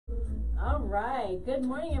All right. Good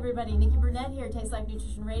morning, everybody. Nikki Burnett here, Taste Like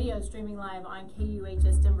Nutrition Radio, streaming live on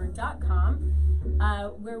KUHSdenver.com,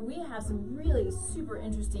 where we have some really super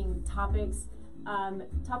interesting topics,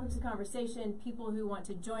 topics of conversation, people who want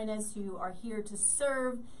to join us, who are here to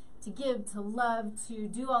serve, to give, to love, to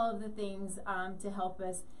do all of the things to help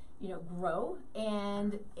us, grow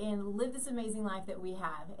and live this amazing life that we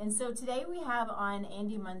have. And so today we have on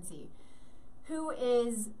Andy Muncie, who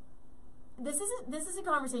is. This is a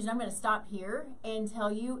conversation. I'm going to stop here and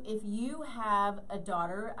tell you, if you have a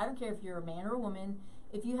daughter, I don't care if you're a man or a woman,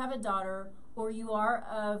 if you have a daughter or you are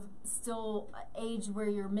of still age where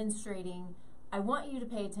you're menstruating, I want you to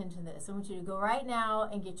pay attention to this. I want you to go right now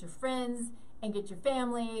and get your friends and get your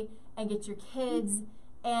family and get your kids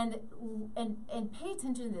and pay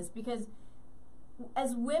attention to this, because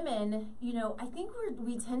as women, I think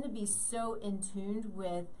we tend to be so in tune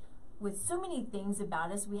with so many things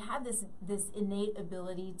about us. We have this innate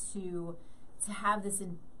ability to have this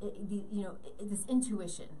this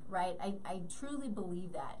intuition, right? I truly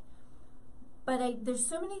believe that. But there's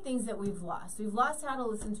so many things that we've lost. We've lost how to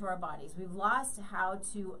listen to our bodies. We've lost how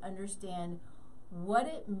to understand what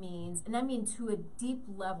it means, and I mean to a deep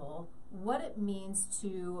level, what it means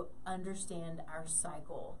to understand our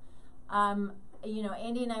cycle.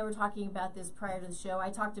 Andy and I were talking about this prior to the show. I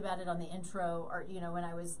talked about it on the intro, or when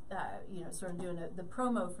I was sort of doing the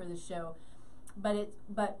promo for the show. But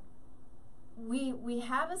we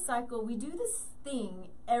have a cycle. We do this thing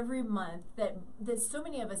every month that so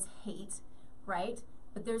many of us hate, right?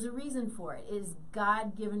 But there's a reason for it. It is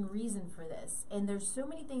God-given reason for this. And there's so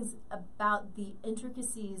many things about the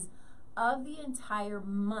intricacies of the entire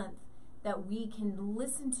month that we can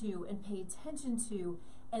listen to and pay attention to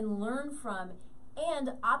and learn from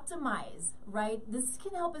and optimize, right? This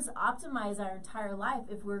can help us optimize our entire life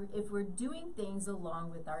if we're doing things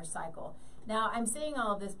along with our cycle. Now, I'm saying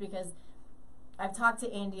all of this because I've talked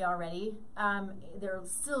to Andy already.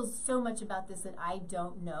 There's still so much about this that I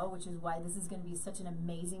don't know, which is why this is going to be such an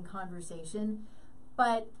amazing conversation.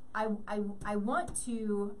 But I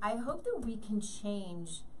hope that we can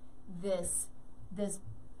change this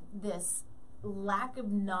lack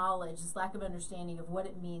of knowledge, this lack of understanding of what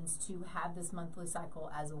it means to have this monthly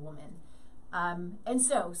cycle as a woman. And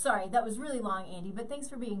so, sorry, that was really long, Andy, but thanks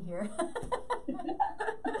for being here.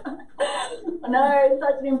 No, it's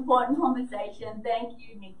such an important conversation. Thank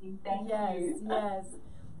you, Nikki. Thank you. Yes.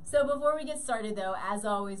 So before we get started, though, as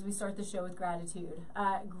always, we start the show with gratitude.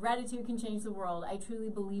 Gratitude can change the world. I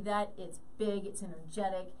truly believe that. It's big. It's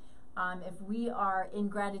energetic. If we are in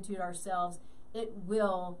gratitude ourselves, it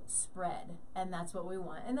will spread, and that's what we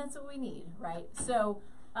want, and that's what we need, right? So,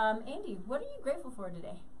 Andy, what are you grateful for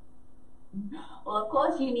today? Well, of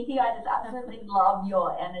course, Nikki, I just absolutely love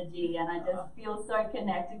your energy, and I just feel so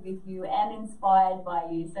connected with you and inspired by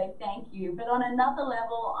you, so thank you. But on another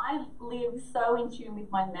level, I live so in tune with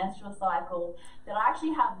my menstrual cycle that I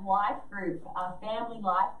actually have life group, a family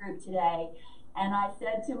life group today. And I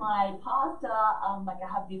said to my pastor, I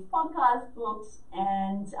have these podcasts booked,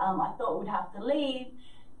 and I thought we'd have to leave.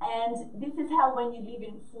 And this is how, when you live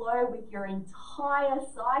in flow with your entire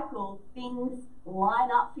cycle, things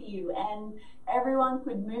line up for you, and everyone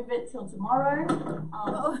could move it till tomorrow.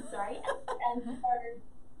 Sorry. And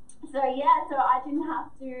so I didn't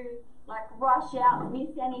have to rush out,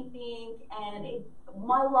 miss anything, and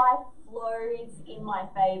my life flows in my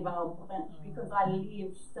favor because I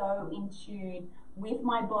live so in tune with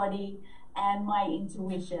my body and my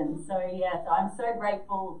intuition. So yes, I'm so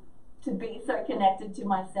grateful to be so connected to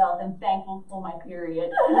myself and thankful for my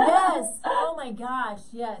period. Yes. Oh my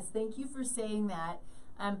gosh. Yes. Thank you for saying that.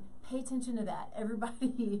 Pay attention to that.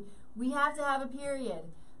 Everybody, we have to have a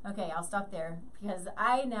period. Okay, I'll stop there because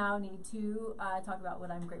I now need to talk about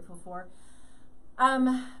what I'm grateful for.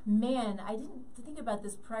 Man, I didn't think about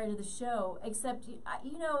this prior to the show, except,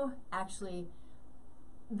 actually,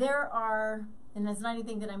 there are, and that's not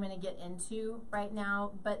anything that I'm going to get into right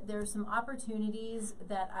now, but there's some opportunities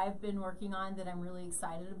that I've been working on that I'm really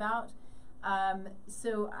excited about.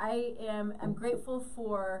 So I'm grateful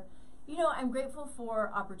for, I'm grateful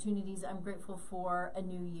for opportunities. I'm grateful for a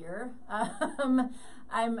new year.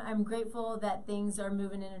 I'm grateful that things are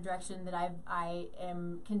moving in a direction that I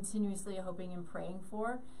am continuously hoping and praying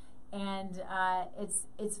for, and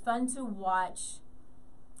it's fun to watch.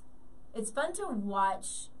 It's fun to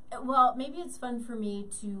watch. Well, maybe it's fun for me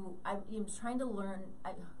to. I'm trying to learn.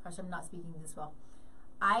 I'm not speaking this well.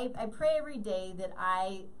 I pray every day that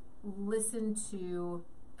I listen to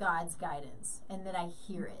God's guidance and that I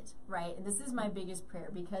hear it, right? And this is my biggest prayer,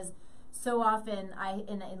 because so often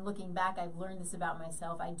in looking back, I've learned this about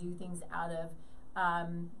myself. I do things out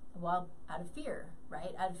of fear,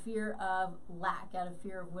 right? Out of fear of lack, out of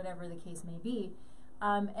fear of whatever the case may be.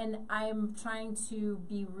 And I'm trying to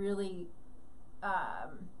be really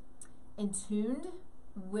in tuned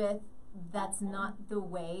with that's not the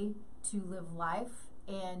way to live life,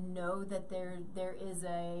 and know that there is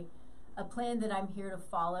a plan that I'm here to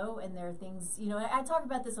follow, and there are things, you know, I talk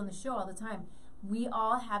about this on the show all the time. We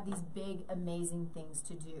all have these big, amazing things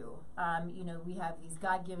to do. You know, we have these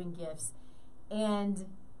God-given gifts, and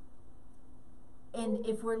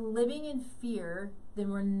if we're living in fear, then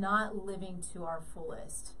we're not living to our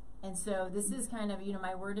fullest. And so this is kind of, you know,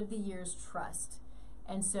 my word of the year is trust.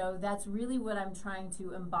 And so that's really what I'm trying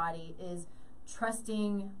to embody, is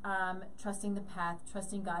trusting the path,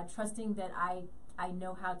 trusting God, trusting that I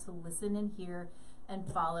know how to listen and hear and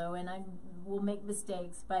follow, and I will make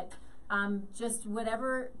mistakes, but just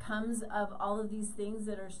whatever comes of all of these things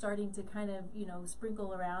that are starting to kind of, you know,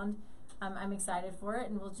 sprinkle around, I'm excited for it,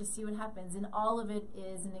 and we'll just see what happens. And all of it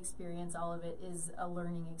is an experience, all of it is a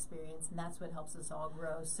learning experience, and that's what helps us all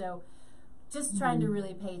grow. So just trying to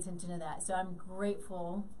really pay attention to that. So I'm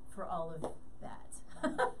grateful for all of that.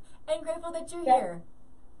 And grateful that you're here.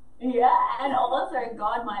 Yeah, and also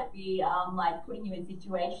God might be like putting you in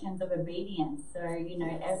situations of obedience. So, you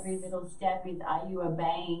know, every little step is, are you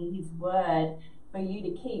obeying His word for you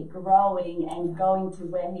to keep growing and going to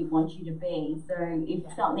where He wants you to be? So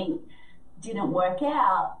if something didn't work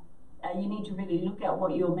out, you need to really look at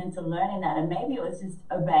what you were meant to learn in that. And maybe it was just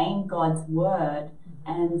obeying God's word,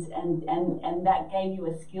 and that gave you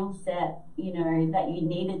a skill set, you know, that you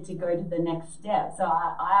needed to go to the next step. So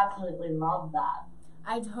I absolutely love that.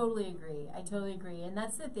 I totally agree. And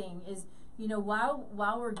that's the thing is, you know, while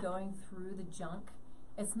we're going through the junk,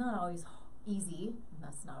 it's not always easy.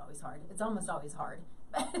 That's not always hard. It's almost always hard.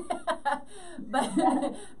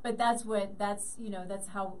 but that's you know, that's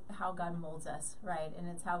how God molds us, right? And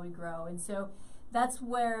it's how we grow. And so that's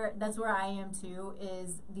where I am too,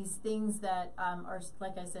 is these things that are,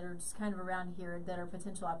 like I said, are just kind of around here that are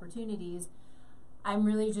potential opportunities. I'm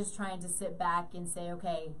really just trying to sit back and say,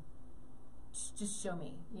 okay, just show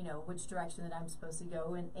me, you know, which direction that I'm supposed to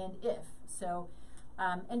go, and if so,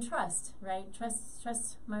 and trust, right?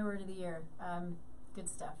 Trust my word of the year. Good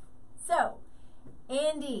stuff. So,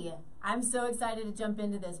 Andy, I'm so excited to jump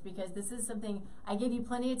into this, because this is something I give you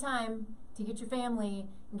plenty of time to get your family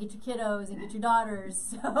and get your kiddos and get your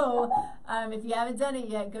daughters. So, if you haven't done it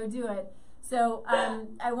yet, go do it. So,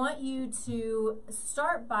 I want you to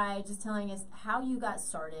start by just telling us how you got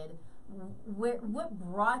started. What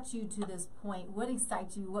brought you to this point? What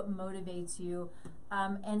excites you? What motivates you?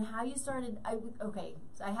 And how you started? Okay,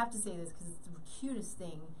 so I have to say this because it's the cutest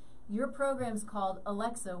thing. Your program's called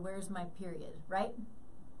Alexa, Where's My Period, right?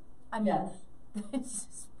 I mean, yes. It's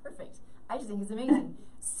just perfect. I just think it's amazing.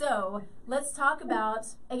 So let's talk about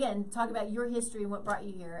your history and what brought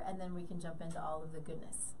you here, and then we can jump into all of the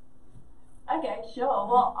goodness. Okay, sure.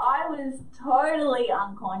 Well, I was totally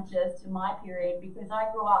unconscious to my period because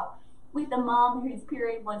I grew up with a mom whose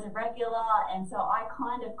period was irregular, and so I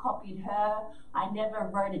kind of copied her. I never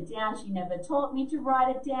wrote it down. She never taught me to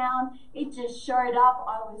write it down. It just showed up.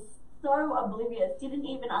 I was so oblivious, didn't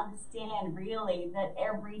even understand really that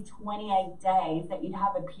every 28 days that you'd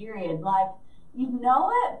have a period. Like, you'd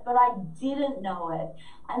know it, but I didn't know it.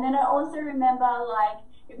 And then I also remember, like,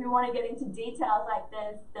 if we want to get into details like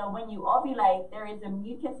this, that when you ovulate, there is a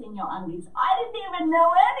mucus in your undies. I didn't even know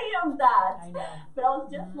any of that. I know. But I was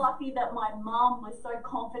just lucky that my mom was so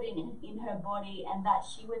confident in her body, and that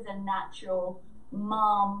she was a natural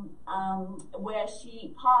mom, where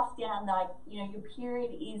she passed down, like, you know, your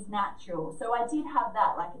period is natural. So I did have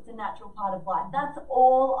that, like, it's a natural part of life. That's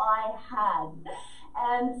all I had.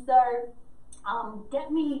 And so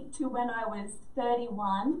get me to when I was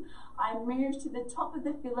 31. I moved to the top of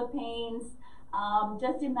the Philippines.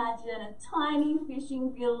 Just imagine a tiny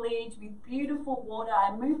fishing village with beautiful water.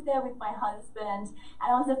 I moved there with my husband, and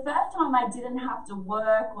it was the first time I didn't have to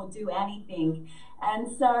work or do anything. And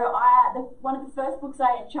so one of the first books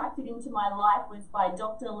I attracted into my life was by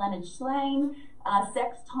Dr. Leonard Shlain,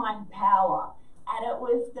 Sex, Time, Power. And it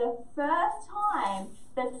was the first time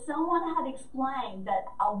that someone had explained that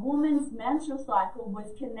a woman's menstrual cycle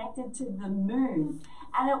was connected to the moon.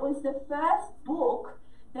 And it was the first book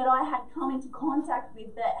that I had come into contact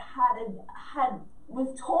with that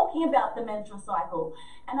was talking about the menstrual cycle.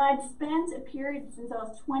 And I'd spent a period since I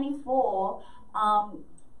was 24,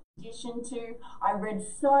 in addition to, I read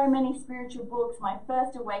so many spiritual books. My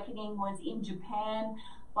first awakening was in Japan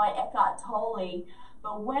by Eckhart Tolle.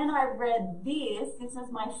 But when I read this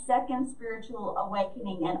was my second spiritual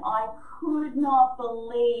awakening, and I could not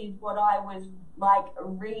believe what I was, like,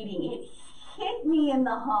 reading. It hit me in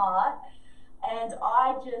the heart. And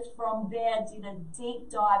I just from there did a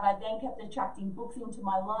deep dive. I then kept attracting books into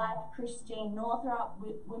my life. Christine Northrup,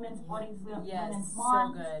 Women's Bodies, Women's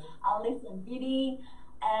Minds, Alyssa Vitti,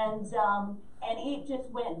 and it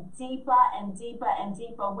just went deeper and deeper and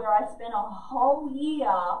deeper, where I spent a whole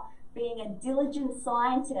year being a diligent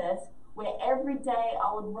scientist, where every day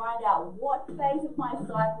I would write out what phase of my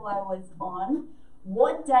cycle I was on,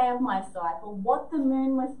 what day of my cycle, what the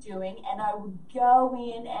moon was doing, and I would go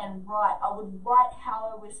in and write. I would write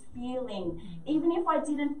how I was feeling. Even if I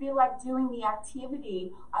didn't feel like doing the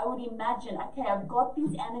activity, I would imagine, okay, I've got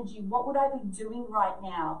this energy, what would I be doing right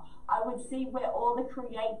now? I would see where all the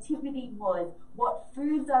creativity was, what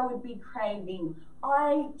foods I would be craving.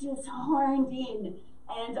 I just honed in,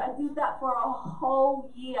 and I did that for a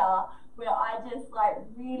whole year, where I just like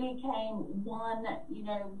really came one, you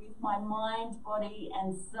know, with my mind, body,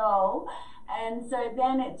 and soul. And so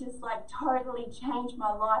then it just like totally changed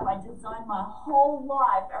my life. I designed my whole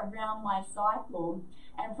life around my cycle.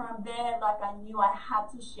 And from there, like, I knew I had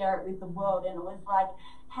to share it with the world. And it was like,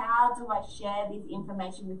 how do I share this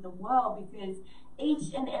information with the world? Because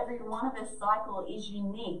each and every one of us cycle is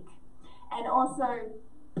unique. And also,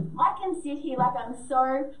 I can sit here, like, I'm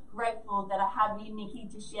so grateful that I have you, Nikki,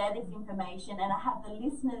 to share this information, and I have the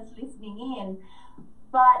listeners listening in.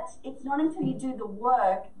 But it's not until you do the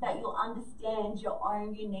work that you'll understand your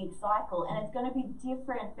own unique cycle, and it's going to be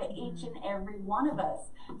different for each and every one of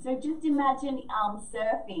us. So just imagine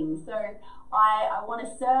surfing. So I want to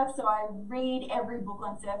surf, so I read every book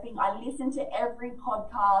on surfing. I listen to every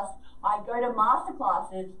podcast. I go to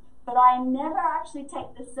masterclasses, but I never actually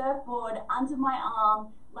take the surfboard under my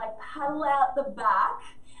arm, like paddle out the back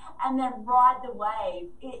and then ride the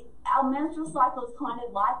wave. Our menstrual cycle is kind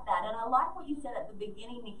of like that. And I like what you said at the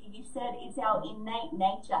beginning, Nikki. You said it's our innate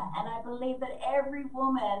nature. And I believe that every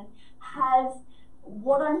woman has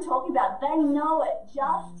what I'm talking about. They know it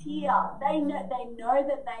just here. They know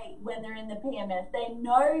that when they're in the PMS, they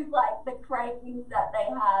know like the cravings that they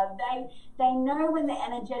have. They know when they're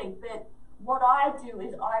energetic. But what I do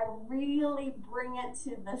is I really bring it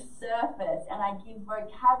to the surface, and I give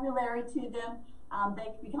vocabulary to them.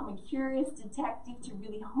 They become a curious detective to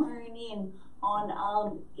really hone in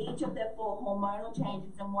on each of their 4 hormonal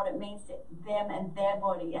changes and what it means to them and their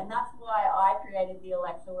body. And that's why I created the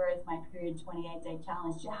Alexa Where Is My Period 28-day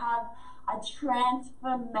challenge, to have a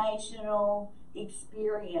transformational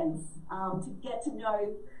experience, to get to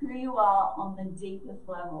know who you are on the deepest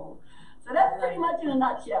level. So that's pretty much in a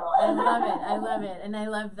nutshell. I love it. I love it. And I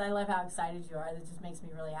love how excited you are. That just makes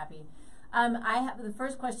me really happy. I have the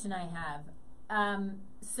first question I have.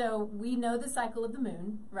 So we know the cycle of the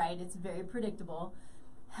moon, right? It's very predictable.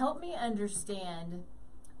 Help me understand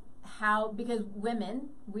how, because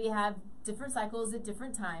women, we have different cycles at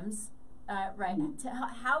different times, right?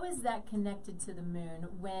 How is that connected to the moon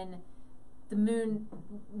when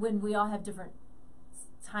we all have different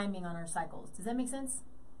timing on our cycles? Does that make sense?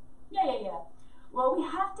 Yeah. Well, we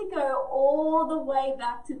have to go all the way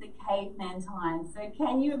back to the caveman times. So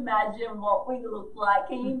can you imagine what we look like?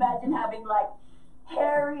 Can you imagine having like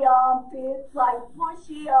hairy armpits, like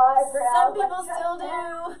bushy eyebrows? Some people still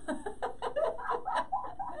do.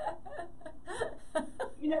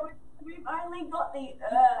 You know, we've only got the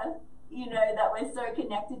earth, you know, that we're so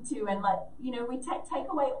connected to, and like, you know, we take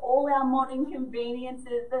away all our modern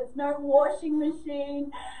conveniences. There's no washing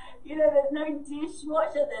machine. You know, there's no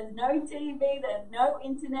dishwasher, there's no TV, there's no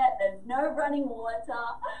internet, there's no running water.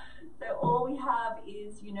 So all we have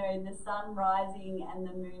is, you know, the sun rising and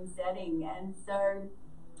the moon setting. And so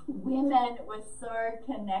women were so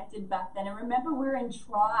connected back then. And remember, we're in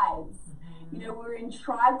tribes. You know, we're in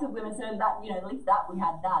tribes of women, so that, you know, at least that we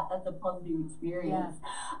had that. That's a positive experience.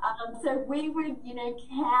 Yeah. So we would, you know,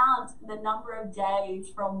 count the number of days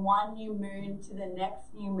from one new moon to the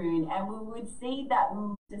next new moon, and we would see that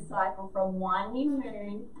cycle from one new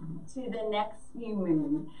moon to the next new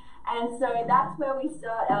moon. And so that's where we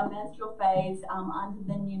start our menstrual phase under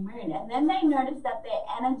the new moon. And then they noticed that their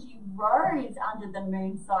energy rose under the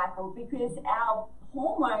moon cycle, because our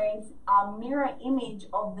hormones are mirror image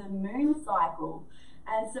of the moon cycle.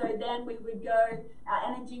 And so then we would go,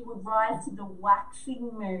 our energy would rise to the waxing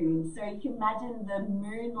moon. So you can imagine the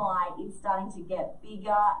moonlight is starting to get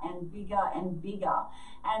bigger and bigger and bigger.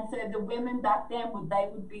 And so the women back then would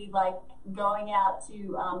be like going out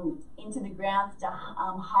to into the grounds to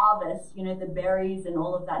harvest, you know, the berries and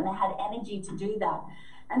all of that. And they had energy to do that.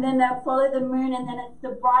 And then they'll follow the moon, and then it's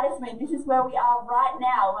the brightest moon. This is where we are right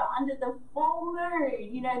now. We're under the full moon.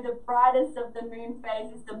 You know, the brightest of the moon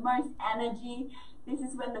phases, the most energy. This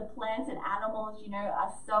is when the plants and animals,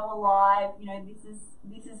 are so alive.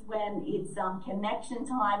 This is when it's connection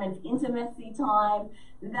time and intimacy time.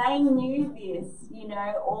 They knew this,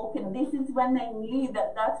 this is when they knew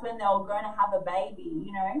that that's when they were going to have a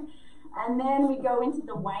baby, And then we go into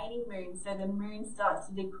the waning moon, so the moon starts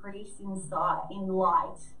to decrease in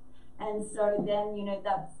light. And so then,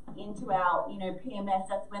 that's into our, PMS,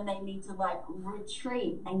 that's when they need to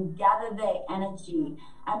retreat and gather their energy.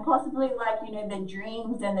 And possibly the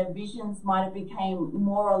dreams and the visions might have became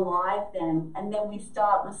more alive then. And then we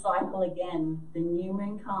start the cycle again. The new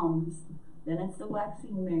moon comes, then it's the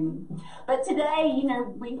waxing moon. But today,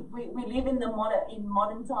 we live in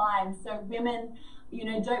modern times, so women,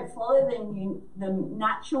 don't follow the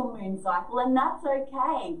natural moon cycle, and that's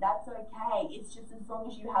okay. That's okay. It's just as long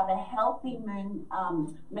as you have a healthy moon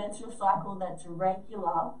menstrual cycle that's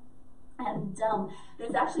regular. And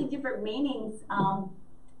there's actually different meanings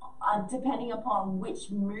depending upon which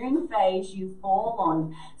moon phase you fall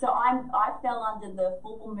on. So I fell under the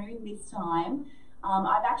full moon this time.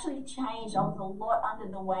 I've actually changed. I was a lot under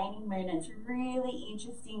the waning moon. It's really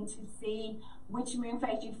interesting to see which moon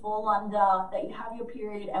phase you fall under, that you have your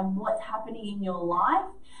period, and what's happening in your life.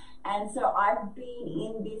 And so I've been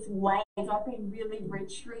in this wave. I've been really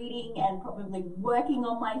retreating and probably working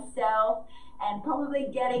on myself and probably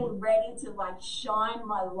getting ready to shine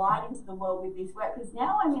my light into the world with this work, because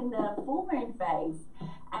now I'm in the full moon phase.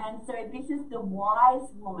 And so this is the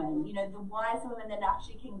wise woman, the wise woman that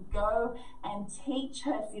actually can go and teach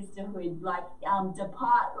her sisterhood,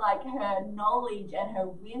 depart her knowledge and her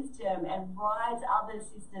wisdom and rise other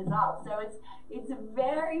sisters up. So it's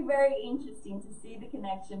very, very interesting to see the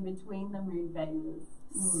connection between the moon phases.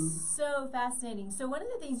 So fascinating. So one of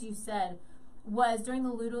the things you said was during the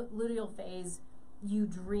luteal phase, you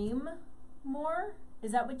dream more.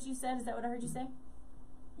 Is that what you said? Is that what I heard you say?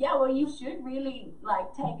 Yeah, well, you should really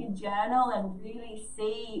take a journal and really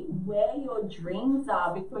see where your dreams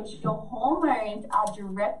are, because your hormones are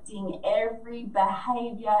directing every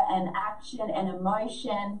behavior and action and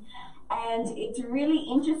emotion. And it's really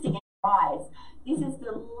interesting. This is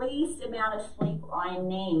the least amount of sleep I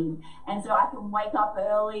need. And so I can wake up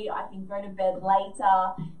early, I can go to bed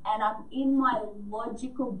later, and I'm in my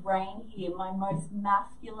logical brain here, my most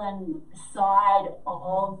masculine side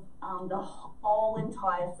of the whole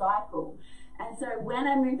entire cycle. And so when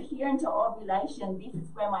I move here into ovulation, this is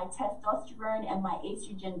where my testosterone and my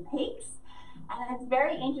estrogen peaks. And it's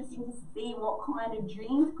very interesting to see what kind of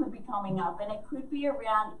dreams could be coming up. And it could be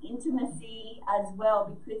around intimacy as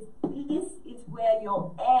well, because this is where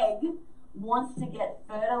your egg wants to get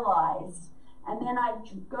fertilized. And then I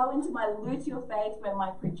go into my luteal phase where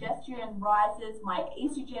my progesterone rises, my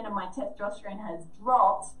estrogen and my testosterone has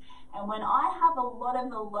dropped. And when I have a lot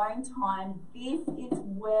of alone time, this is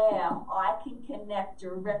where I can connect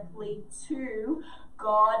directly to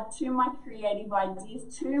God, to my creative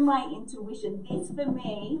ideas, to my intuition. This for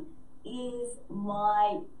me is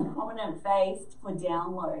my prominent phase for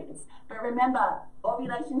downloads. But remember,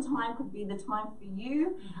 ovulation time could be the time for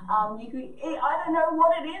you. You could, I don't know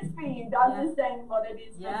what it is for you. I'm just saying what it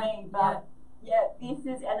is for me. But this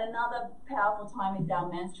is, and another powerful time is our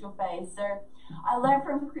menstrual phase. So I learned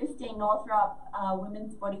from Christine Northrup,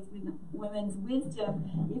 Women's Bodies with Women's Wisdom,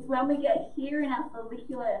 is when we get here in our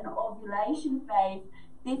follicular and ovulation phase,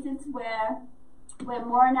 this is where we're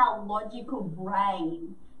more in our logical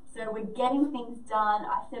brain. So we're getting things done.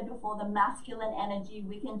 I said before, the masculine energy,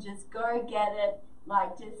 we can just go get it,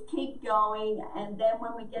 just keep going. And then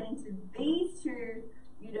when we get into these two,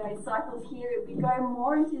 cycles here, we go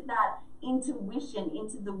more into that intuition,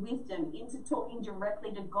 into the wisdom, into talking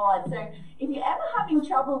directly to God. So if you're ever having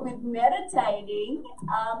trouble with meditating,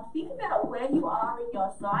 think about where you are in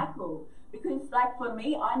your cycle. Because for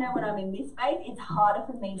me, I know when I'm in this phase, it's harder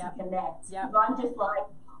for me to connect. Because I'm just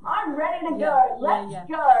I'm ready to go. Let's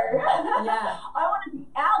go. I want to be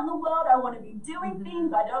out in the world. I want to be doing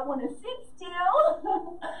things. I don't want to sit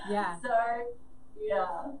still.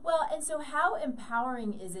 Well, and so how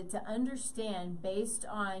empowering is it to understand, based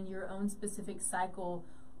on your own specific cycle,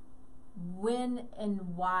 when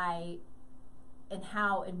and why and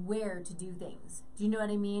how and where to do things? Do you know what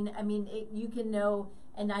I mean? I mean, you can know,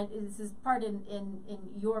 and this is part in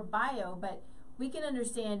your bio, but we can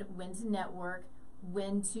understand when to network,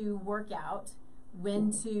 when to work out,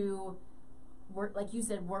 when to work, like you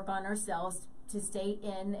said, work on ourselves to stay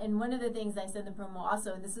in. And one of the things I said in the promo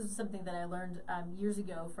also, and this is something that I learned years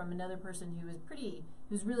ago from another person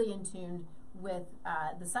who's really in tune with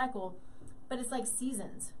the cycle, but it's like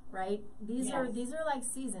seasons, right? These are like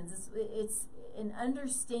seasons. It's an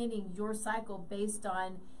understanding your cycle based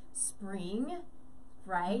on spring,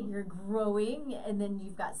 right? You're growing, and then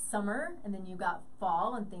you've got summer, and then you've got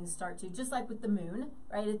fall, and things start to, just like with the moon,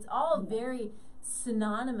 right? It's all very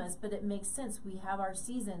synonymous, but it makes sense. We have our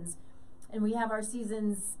seasons, and we have our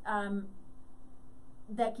seasons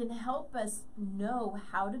that can help us know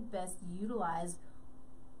how to best utilize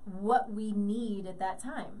what we need at that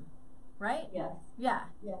time, right? Yes. Yeah.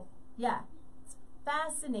 Yes. Yeah. It's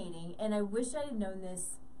fascinating, and I wish I had known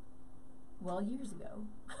this, well, years ago.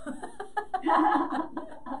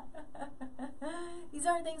 These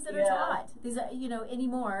aren't things that are taught. These are,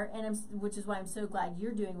 anymore, and which is why I'm so glad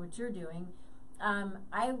you're doing what you're doing.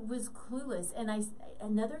 I was clueless, and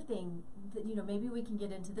another thing that, maybe we can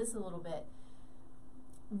get into this a little bit.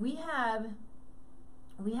 We have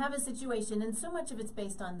a situation, and so much of it's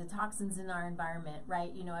based on the toxins in our environment,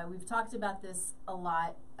 right? We've talked about this a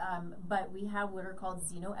lot, but we have what are called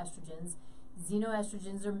xenoestrogens.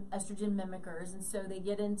 Xenoestrogens are estrogen mimickers, and so they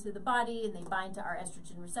get into the body and they bind to our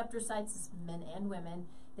estrogen receptor sites, men and women.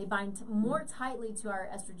 They bind more tightly to our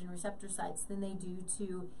estrogen receptor sites than they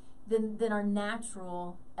do than our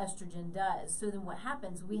natural estrogen does. So then what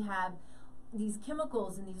happens? We have these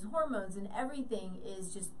chemicals and these hormones, and everything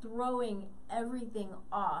is just throwing everything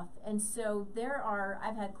off. And so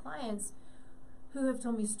I've had clients who have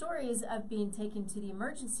told me stories of being taken to the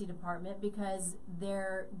emergency department because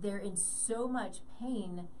they're in so much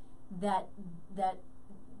pain that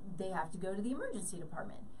they have to go to the emergency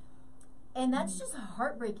department. And that's just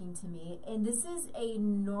heartbreaking to me. And this is a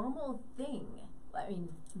normal thing. I mean,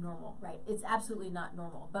 normal, right? It's absolutely not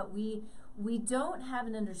normal. But we don't have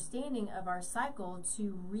an understanding of our cycle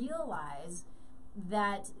to realize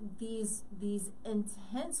that these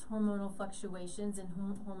intense hormonal fluctuations and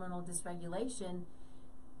hormonal dysregulation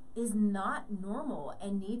is not normal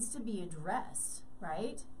and needs to be addressed,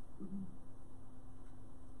 right?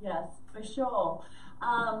 Yes, for sure.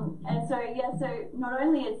 And so not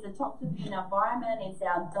only is the toxins in our environment, it's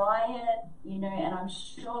our diet, and I'm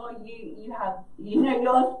sure you have,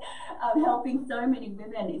 you're helping so many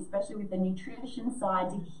women, especially with the nutrition side,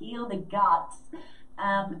 to heal the gut.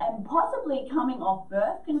 And possibly coming off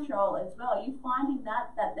birth control as well. Are you finding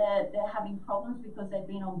that they're having problems because they've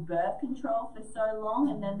been on birth control for so long,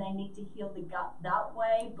 and then they need to heal the gut that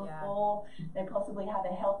way before they possibly have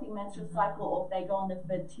a healthy menstrual cycle, or if they go on the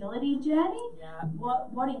fertility journey? Yeah. What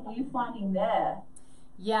are you finding there?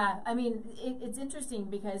 Yeah, I mean, it's interesting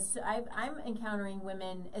because I'm encountering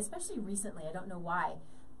women, especially recently, I don't know why,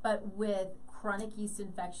 but with chronic yeast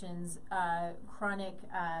infections, chronic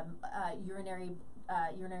urinary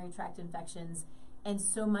tract infections, and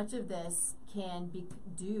so much of this can be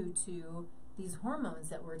due to these hormones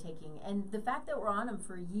that we're taking, and the fact that we're on them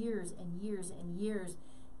for years and years and years.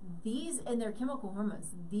 These, and they're chemical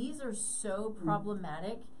hormones, these are so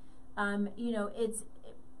problematic.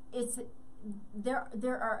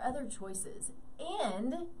 There are other choices,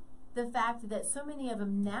 and the fact that so many of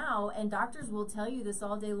them now, and doctors will tell you this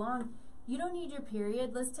all day long, you don't need your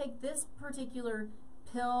period, let's take this particular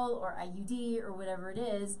pill or IUD or whatever it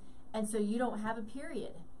is, and so you don't have a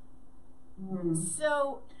period.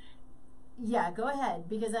 So yeah, go ahead,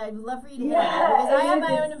 because I'd love for you to hit on that, because I have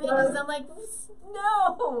my own opinions. I'm like,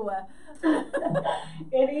 no.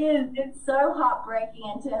 It is. It's so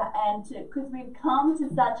heartbreaking, and to because we've come to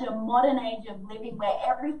such a modern age of living where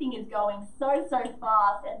everything is going so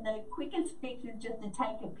fast, and the quickest fix is just to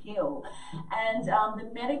take a pill. And the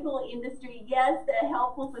medical industry, yes, they're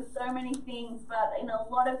helpful for so many things, but in a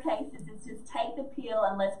lot of cases, it's just take the pill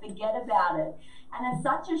and let's forget about it. And it's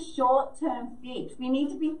such a short-term fix. We need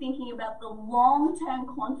to be thinking about the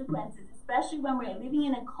long-term consequences, especially when we're living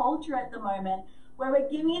in a culture at the moment where we're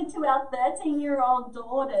giving it to our 13-year-old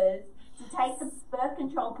daughters to take the birth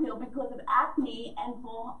control pill because of acne and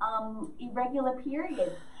for irregular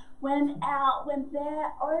periods. When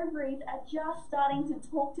their ovaries are just starting to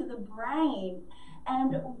talk to the brain.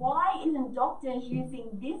 And why isn't doctors using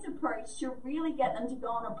this approach to really get them to go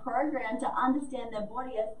on a program to understand their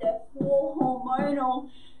body as their 4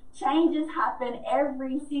 hormonal changes happen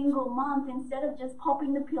every single month, instead of just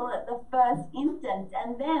popping the pill at the first instance?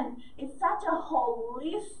 And then it's such a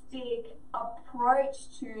holistic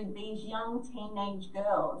approach to these young teenage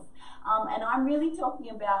girls. And I'm really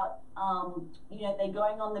talking about, they're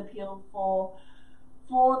going on the pill for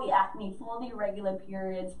the acne, for the irregular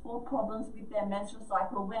periods, for problems with their menstrual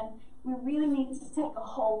cycle, when we really need to take a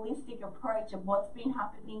holistic approach of what's been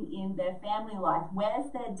happening in their family life.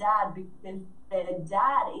 Where's their dad? Because their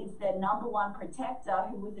dad is their number one protector,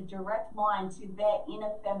 who was a direct line to their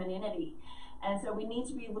inner femininity. And so we need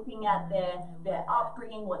to be looking at their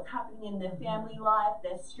upbringing, what's happening in their family life,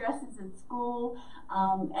 their stresses at school,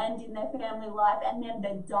 and in their family life, and then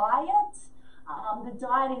their diet. the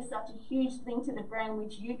diet is such a huge thing to the brain,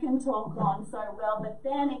 which you can talk on so well, but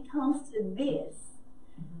then it comes to this.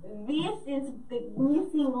 This is the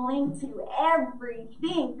missing link to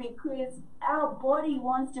everything, because our body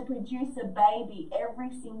wants to produce a baby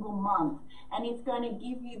every single month, and it's going to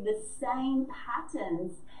give you the same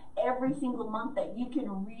patterns every single month that you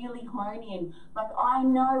can really hone in. Like, I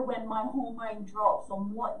know when my hormone drops,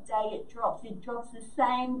 on what day it drops the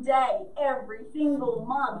same day every single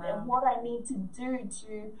month. Wow. And what I need to do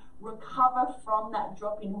to recover from that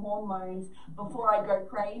drop in hormones before I go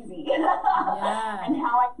crazy. Yeah. And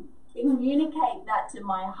how I communicate that to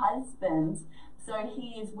my husband, so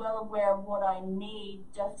he is well aware of what I need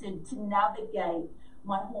just to navigate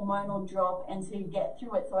my hormonal drop and to get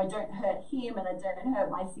through it, so I don't hurt him and I don't hurt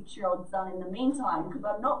my 6-year-old son in the meantime, because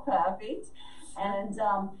I'm not perfect. And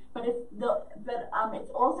but it's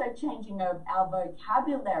also changing our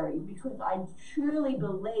vocabulary, because I truly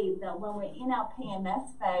believe that when we're in our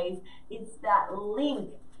PMS phase, it's that link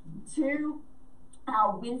to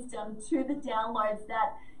our wisdom, to the downloads,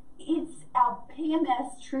 that it's our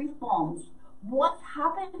PMS truth bombs. What's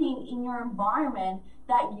happening in your environment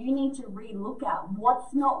that you need to relook at?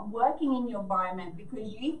 What's not working in your environment,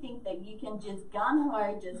 because you think that you can just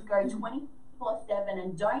gun-ho, just go 24/7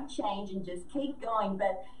 and don't change and just keep going.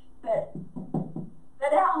 But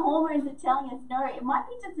our hormones are telling us, no, it might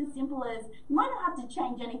be just as simple as, you might not have to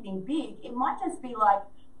change anything big. It might just be like,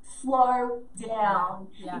 slow down.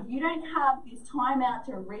 Yeah. If you don't have this time out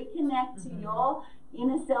to reconnect to your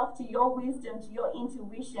inner self, to your wisdom, to your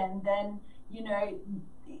intuition, then, you know,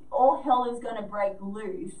 all hell is going to break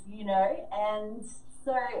loose, you know. And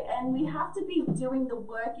so, and we have to be doing the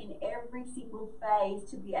work in every single phase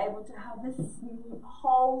to be able to have this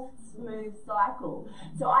whole smooth cycle.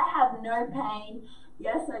 So I have no pain.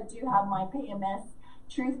 Yes, I do have my PMS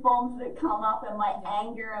truth bombs that come up, and my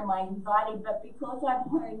anger and my anxiety, but because I've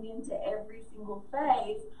honed into every single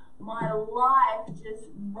phase, my life just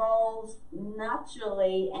rolls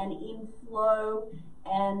naturally and in flow,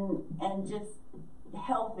 and just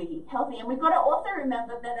healthy. And we've got to also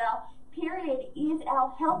remember that our period is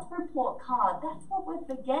our health report card. That's what we're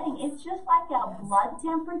forgetting. It's just like our body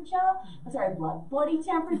temperature,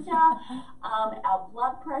 our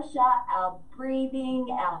blood pressure, our breathing,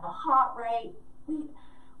 our heart rate.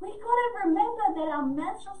 We got to remember that our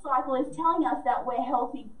menstrual cycle is telling us that we're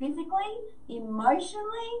healthy physically,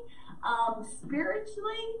 emotionally,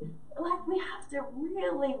 spiritually. Like, we have to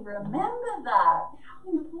really remember that, how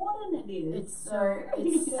important it is.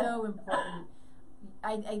 It's so important.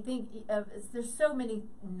 I think there's so many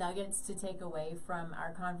nuggets to take away from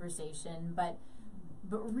our conversation, but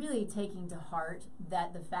really taking to heart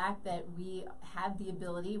that the fact that we have the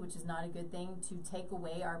ability, which is not a good thing, to take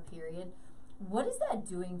away our period. What is that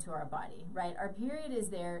doing to our body, right? Our period is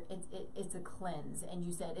there. It's a cleanse, and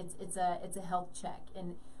you said it's a health check,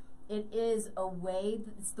 and it is a way.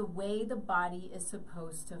 It's the way the body is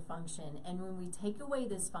supposed to function. And when we take away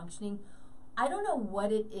this functioning, I don't know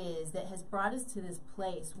what it is that has brought us to this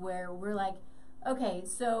place where we're like, okay,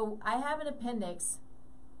 so I have an appendix.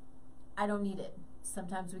 I don't need it.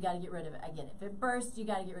 Sometimes we got to get rid of it. I get it. If it bursts, you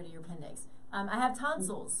got to get rid of your appendix. I have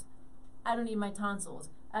tonsils. I don't need my tonsils.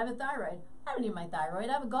 I have a thyroid. I don't need my thyroid.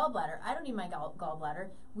 I have a gallbladder. I don't need my gallbladder.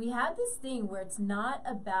 We have this thing where it's not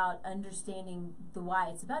about understanding the why.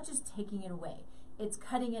 It's about just taking it away. It's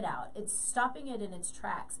cutting it out. It's stopping it in its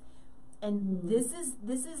tracks. And this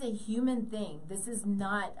is a human thing. This is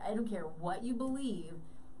not, I don't care what you believe,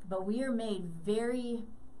 but we are made very,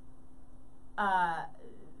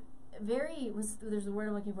 there's a word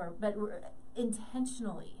I'm looking for, but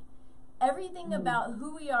intentionally. Everything about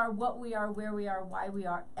who we are, what we are, where we are, why we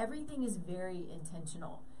are, everything is very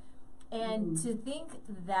intentional. And to think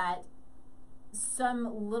that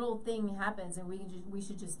some little thing happens and we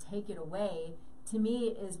should just take it away, to me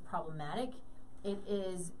is problematic. It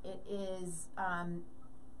is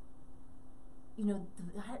you know,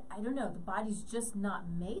 I don't know, the body's just not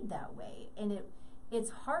made that way. And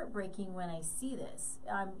it's heartbreaking when I see this.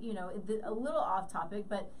 You know, a little off topic,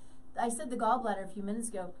 but I said the gallbladder a few minutes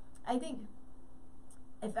ago. I think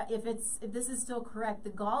if this is still correct,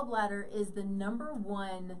 the gallbladder is the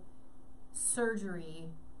 #1 surgery,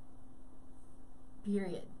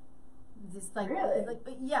 period. Just like, really?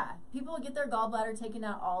 Yeah, people get their gallbladder taken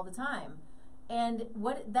out all the time, and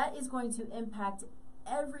what that is going to impact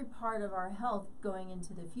every part of our health going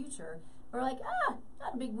into the future. We're like,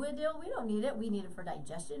 not a big deal. We don't need it. We need it for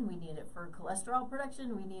digestion. We need it for cholesterol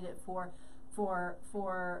production. We need it for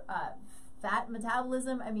fat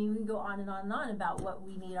metabolism. I mean, we can go on and on and on about what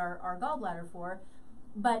we need our gallbladder for.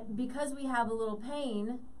 But because we have a little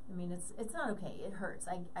pain, I mean, it's not okay. It hurts.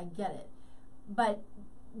 I get it. but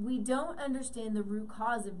we don't understand the root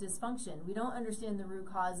cause of dysfunction. We don't understand the root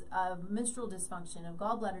cause of menstrual dysfunction, of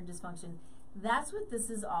gallbladder dysfunction. That's what this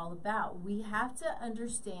is all about. We have to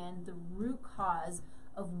understand the root cause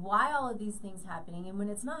of why all of these things happening, and when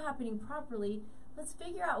it's not happening properly, let's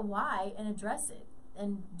figure out why and address it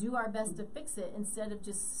and do our best to fix it instead of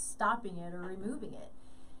just stopping it or removing it.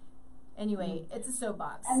 Anyway, it's a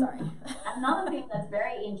soapbox. Sorry. Another thing that's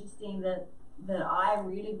very interesting that I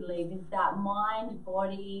really believe is that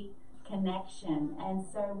mind-body connection. And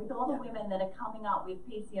so with all the women that are coming up with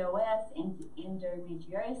PCOS,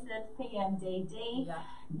 endometriosis, PMDD,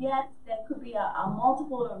 yes, there could be a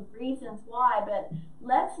multiple of reasons why, but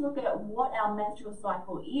let's look at what our menstrual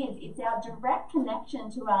cycle is. It's our direct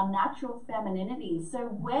connection to our natural femininity. So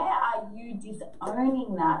where are you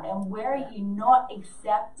disowning that, and where are you not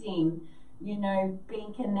accepting, you know,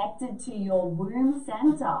 being connected to your womb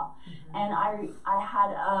center? And I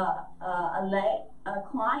had a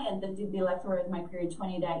client that did the Electro My Period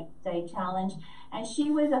 20-day challenge, and she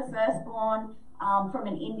was a firstborn from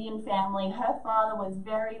an Indian family. Her father was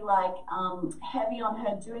very heavy on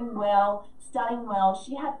her doing well, studying well.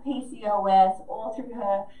 She had PCOS all through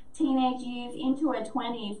her teenage years into her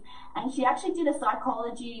 20s, and she actually did a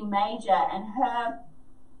psychology major, and her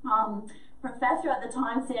professor at the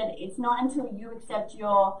time said, it's not until you accept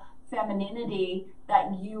your femininity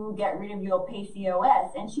that you will get rid of your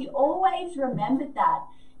PCOS. And she always remembered that.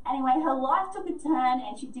 Anyway, her life took a turn,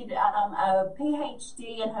 and she did a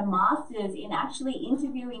PhD and her master's in actually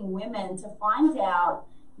interviewing women to find out,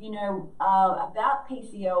 you know, about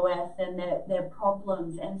PCOS and their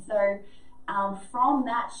problems. And so from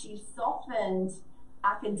that, she softened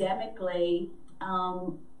academically,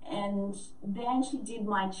 and then she did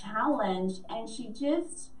my challenge, and she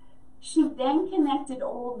then connected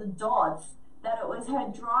all the dots, that it was her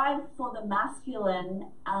drive for the masculine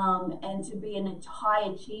and to be an high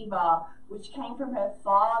achiever, which came from her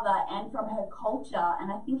father and from her culture.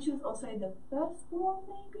 And I think she was also the firstborn,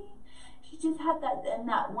 maybe. She just had that, and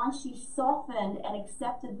that once she softened and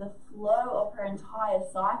accepted the flow of her entire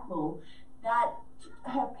cycle, that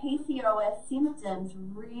her PCOS symptoms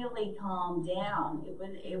really calmed down.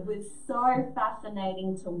 It was so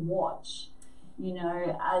fascinating to watch, you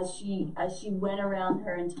know, as she went around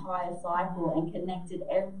her entire cycle and connected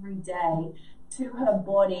every day to her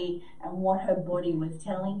body and what her body was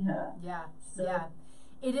telling her.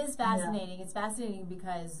 It is fascinating. It's fascinating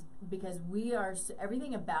because we are,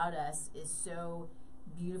 everything about us is so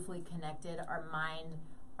beautifully connected. Our mind,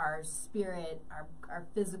 our spirit, our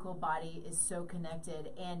physical body is so connected.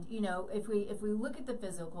 And, you know, if we look at the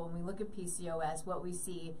physical and we look at PCOS, what we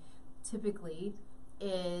see typically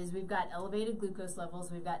is we've got elevated glucose levels,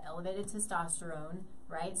 we've got elevated testosterone,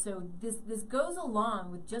 right? So this goes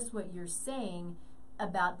along with just what you're saying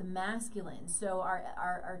about the masculine. So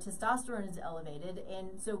our testosterone is elevated,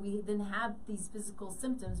 and so we then have these physical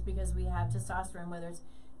symptoms because we have testosterone, whether it's,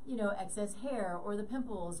 you know, excess hair or the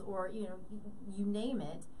pimples or, you know, you name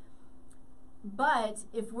it. But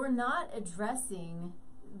if we're not addressing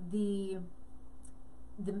the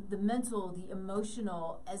mental, the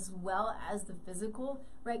emotional, as well as the physical,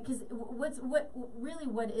 right? Because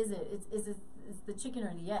what is it? It's the chicken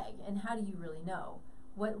or the egg, and how do you really know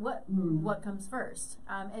what comes first?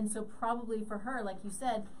 And so probably for her, like you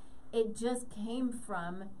said, it just came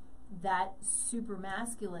from that super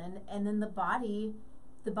masculine, and then the body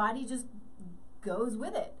just goes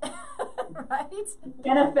with it, right?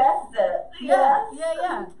 Manifests it.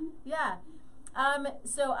 Yeah.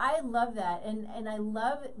 So I love that, and I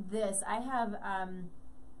love this. I have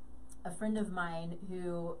a friend of mine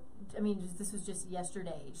who, I mean, this was just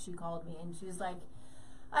yesterday. She called me and she was like,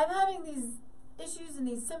 I'm having these issues and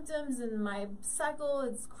these symptoms, and my cycle,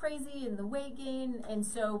 it's crazy, and the weight gain, and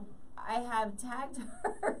so I have tagged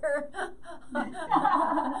her on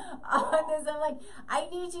this. I'm like, I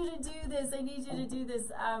need you to do this. I need you to do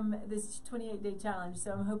this this 28-day challenge.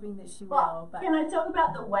 So I'm hoping that she will. But can I talk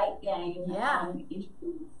about the weight gain? Yeah.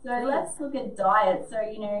 So let's look at diet. So,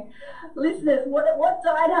 you know, listeners, what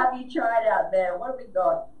diet have you tried out there? What have we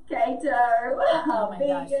got? Keto,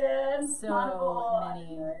 vegan, so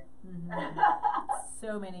many.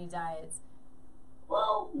 So many diets.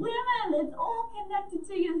 Well, women, it's all connected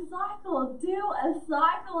to your cycle. Do a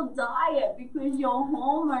cycle diet because your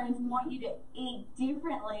hormones want you to eat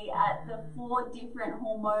differently at the 4 different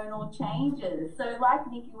hormonal changes. So like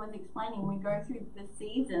Nikki was explaining, we go through the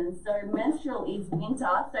seasons. So menstrual is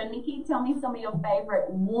winter. So Nikki, tell me some of your favorite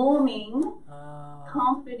warming,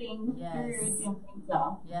 comforting foods in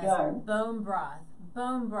winter. Yes. Go.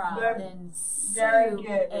 Bone broth and very soup,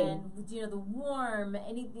 good. and, you know, the warm,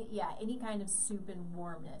 any kind of soup and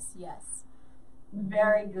warmness. Yes.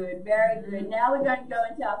 Very good, very good. Now we're going to go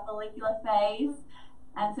into our follicular phase.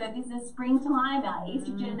 And so this is springtime, our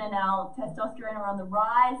estrogen and our testosterone are on the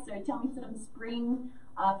rise. So tell me some spring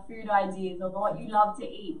food ideas or what you love to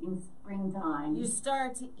eat in springtime. You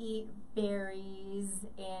start to eat berries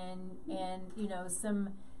and you know, some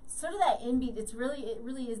sort of that it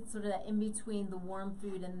really is sort of that in between the warm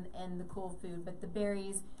food and the cool food. But the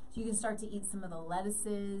berries, you can start to eat some of the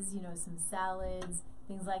lettuces, you know, some salads,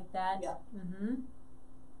 things like that. Yeah.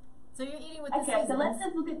 So you're eating with the Okay, so let's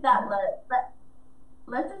just look at that.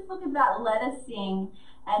 Let's just look at that lettucing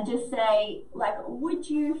and just say, like, would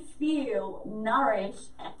you feel nourished,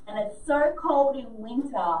 and it's so cold in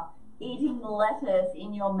winter, eating lettuce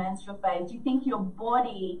in your menstrual phase? Do you think your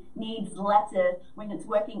body needs lettuce when it's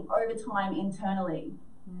working overtime internally?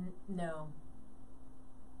 No.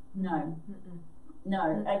 No.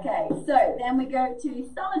 No. Okay, so then we go to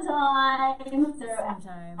summertime. So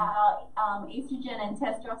our estrogen and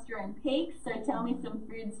testosterone peaks. So tell me some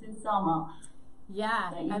foods for summer.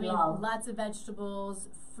 Yeah, I mean, lots of vegetables,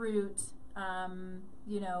 fruit,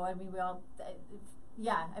 you know, I mean,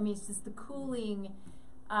 I mean, it's just the cooling,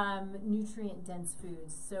 nutrient-dense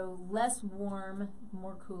foods. So less warm,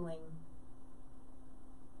 more cooling.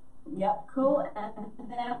 Yep, cool. And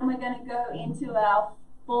then we're going to go into our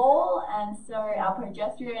fall, and so our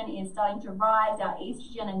progesterone is starting to rise, our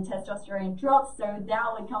estrogen and testosterone drops, so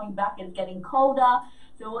now we're coming back, it's getting colder.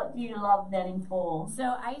 So what do you love then in fall? So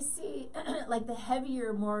I see like the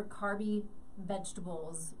heavier, more carby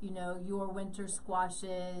vegetables, you know, your winter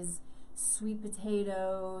squashes, sweet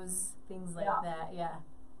potatoes, things like that, yeah.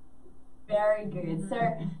 Very good. So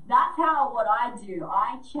that's what I do.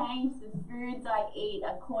 I change the foods I eat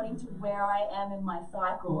according to where I am in my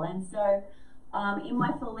cycle. And so in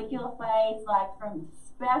my follicular phase, like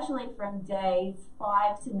especially from days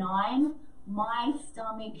 5 to 9, my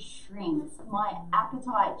stomach shrinks, my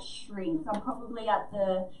appetite shrinks. I'm probably at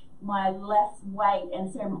my less weight,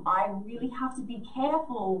 and so I really have to be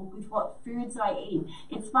careful with what foods I eat.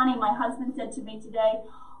 It's funny, my husband said to me today,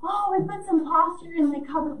 "Oh, we've got some pasta in the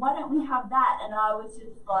cupboard, why don't we have that?" And I was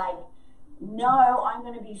just like, no, I'm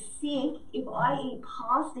going to be sick if I eat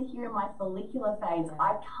pasta here in my follicular phase.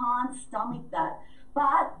 I can't stomach that.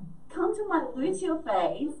 But come to my luteal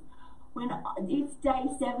phase, when it's day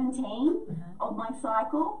 17 of my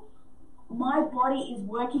cycle, my body is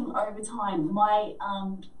working overtime. My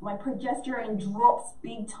progesterone drops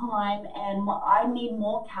big time, and I need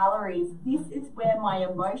more calories. This is where my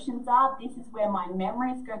emotions are. This is where my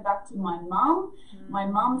memories go back to my mum. My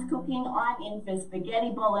mum's cooking. I'm in for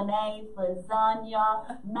spaghetti bolognese,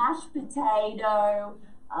 lasagna, mashed potato,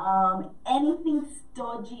 anything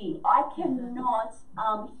stodgy. I cannot,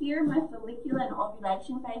 here in my follicular and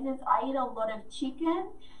ovulation phases, I eat a lot of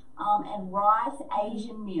chicken and rice,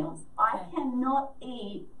 Asian meals. I cannot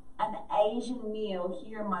eat an Asian meal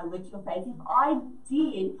here in my luteal phase. If I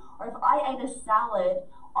did, or if I ate a salad,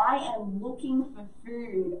 I am looking for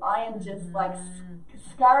food. I am just like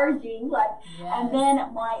scourging, and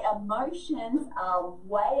then my emotions are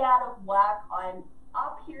way out of whack. I'm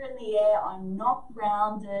up here in the air, I'm not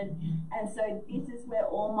grounded, and so this is where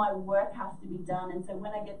all my work has to be done. And so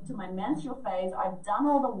when I get to my menstrual phase, I've done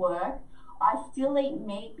all the work. I still eat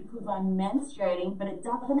meat because I'm menstruating, but it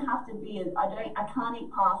doesn't have to be. I can't eat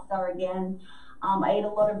pasta again. I eat a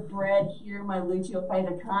lot of bread here in my luteal phase.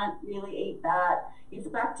 I can't really eat that. It's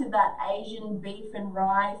back to that Asian beef and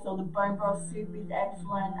rice, or the bone broth soup is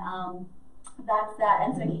excellent. That's that.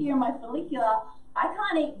 And so here in my follicular, I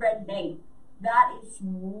can't eat red meat. That is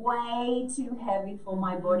way too heavy for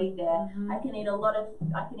my body there. I can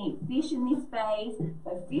eat fish in this phase,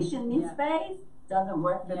 but fish in this phase doesn't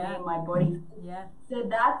work for me in my body. So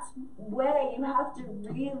that's where you have to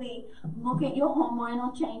really look at your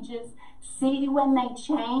hormonal changes, see when they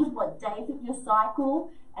change, what days of your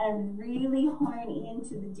cycle, and really hone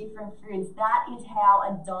into the different foods. That is how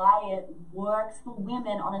a diet works for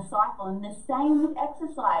women on a cycle. And the same with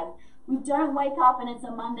exercise. We don't wake up and it's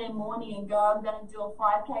a Monday morning and go, I'm going to do a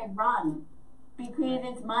 5K run because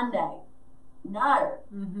it's Monday. No.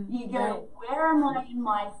 You go, where am I in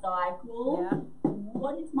my cycle?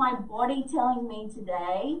 What is my body telling me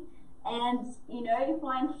today? And, you know, if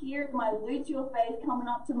I'm here in my luteal phase coming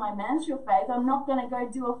up to my menstrual phase, I'm not going to go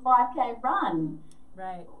do a 5K run.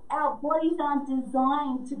 Right. Our bodies aren't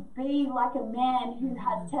designed to be like a man who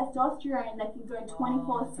has testosterone that can go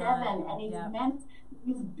 24/7 and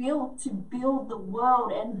is built to build the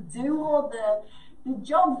world and do all the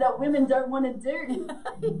jobs that women don't want to do.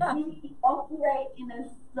 We operate in a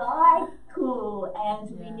cycle,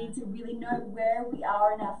 and we need to really know where we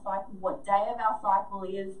are in our cycle, what day of our cycle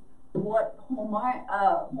is, what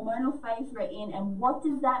hormonal phase we're in, and what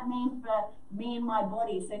does that mean for me and my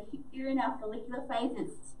body. So here in our follicular phase,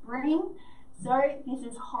 it's spring. So this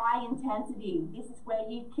is high intensity. This is where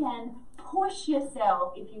you can push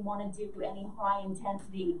yourself if you want to do any high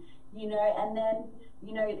intensity, and then,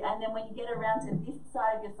 and then when you get around to this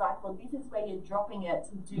side of your cycle, this is where you're dropping it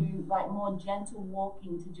to do like more gentle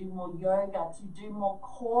walking, to do more yoga, to do more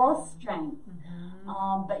core strength.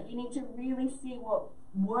 But you need to really see what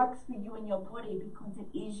works for you and your body, because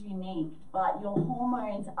it is unique. But your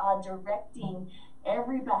hormones are directing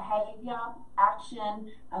every behavior,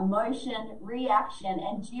 action, emotion, reaction.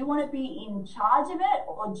 And do you want to be in charge of it,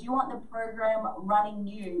 or do you want the program running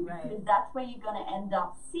you? Because that's where you're going to end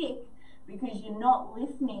up sick, because you're not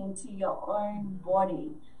listening to your own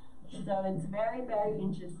body. So it's very, very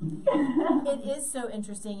interesting. It is so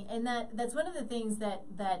interesting, and that's one of the things that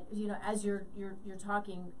as you're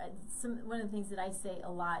talking, one of the things that I say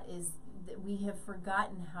a lot is that we have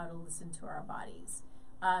forgotten how to listen to our bodies.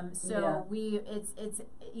 It's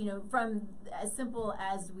from as simple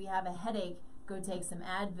as we have a headache, go take some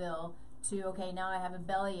Advil, to okay, now I have a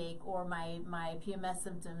bellyache, or my PMS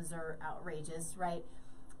symptoms are outrageous, right?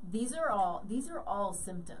 These are all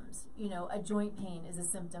symptoms. A joint pain is a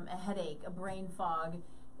symptom, a headache, a brain fog,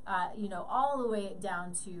 all the way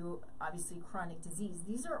down to obviously chronic disease.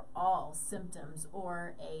 These are all symptoms,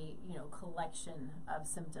 or a collection of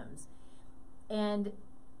symptoms. And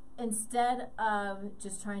instead of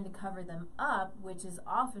just trying to cover them up, which is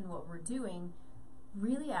often what we're doing,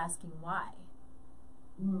 really asking why.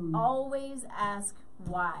 Always ask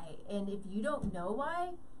why. And if you don't know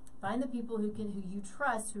why, find the people who you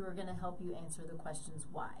trust, who are going to help you answer the questions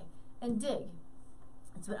why, and dig.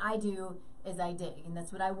 That's what I do, is I dig, and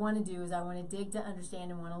that's what I want to do, is I want to dig to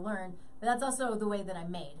understand and want to learn. But that's also the way that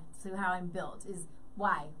I'm made. So how I'm built is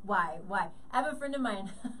why. I have a friend of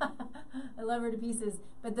mine, I love her to pieces,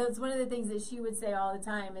 but that's one of the things that she would say all the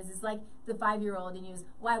time is, it's like the 5-year-old, and you use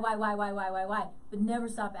why, but never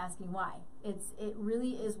stop asking why. It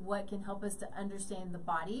really is what can help us to understand the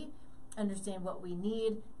body, understand what we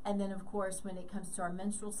need, and then of course when it comes to our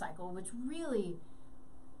menstrual cycle, which really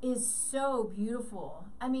is so beautiful.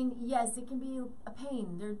 I mean, yes, it can be a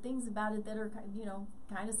pain. There are things about it that are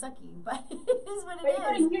kind of sucky, but it is what it is.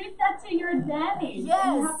 But you gotta use that to your advantage. Yes.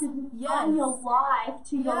 And you have to design your life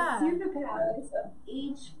to your superpowers of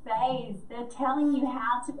each phase. They're telling you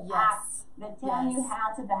how to act. They're telling you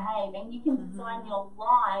how to behave, and you can design your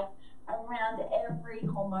life around every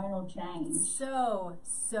hormonal change.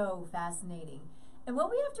 So fascinating. And what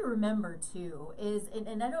we have to remember too is,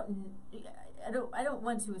 and I don't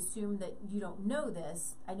want to assume that you don't know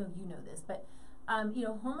this. I know you know this, but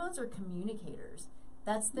hormones are communicators.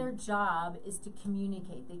 That's their job, is to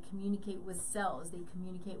communicate. They communicate with cells. They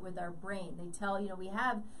communicate with our brain. They tell,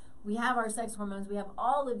 we have our sex hormones. We have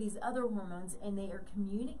all of these other hormones, and they are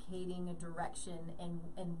communicating a direction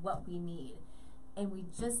and what we need. And we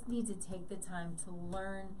just need to take the time to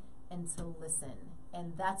learn and to listen.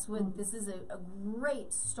 And that's what this is a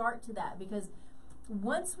great start to that, because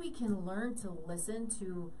once we can learn to listen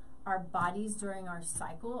to our bodies during our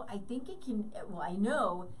cycle, I think it can, I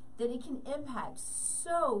know that it can impact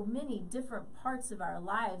so many different parts of our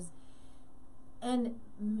lives, and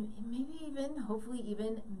maybe even, hopefully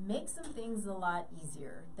even, make some things a lot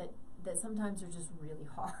easier that sometimes are just really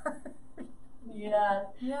hard. Yeah.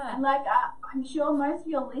 And I'm sure most of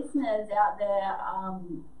your listeners out there,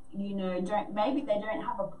 maybe they don't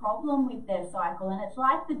have a problem with their cycle, and it's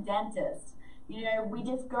like the dentist. We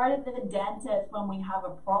just go to the dentist when we have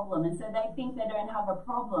a problem, and so they think they don't have a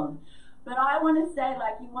problem. But I want to say,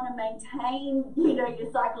 you want to maintain,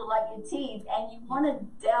 your cycle like your teeth, and you want to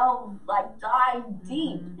dive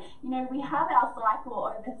deep. We have our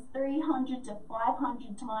cycle over 300 to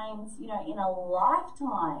 500 times, in a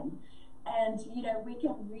lifetime. And, we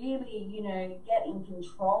can really, get in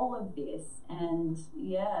control of this, and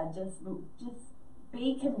just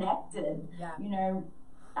be connected,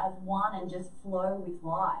 as one, and just flow with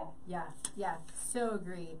life. Yeah, so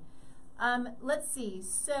agreed. Let's see,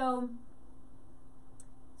 so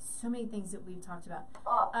many things that we've talked about.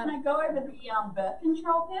 Can I go over the birth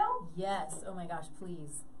control pill? Yes, oh my gosh,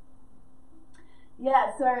 please.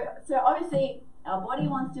 Yeah, so obviously our body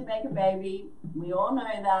wants to make a baby. We all know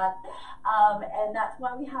that, and that's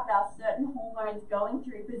why we have our certain hormones going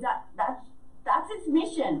through, because that's its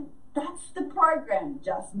mission. That's the program.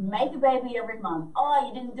 Just make a baby every month. Oh,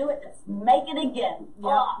 you didn't do it. Just make it again.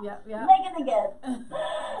 Make it again.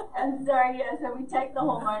 And so we take the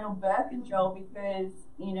hormonal birth control because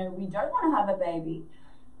we don't want to have a baby.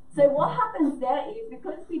 So what happens there is,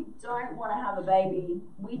 because we don't want to have a baby,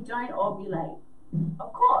 we don't ovulate.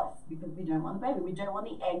 Of course, because we don't want the baby. We don't want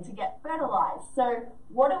the egg to get fertilized. So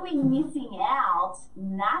what are we missing out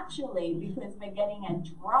naturally because we're getting a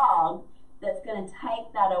drug that's going to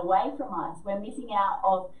take that away from us? We're missing out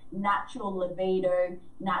of natural libido,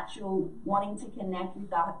 natural wanting to connect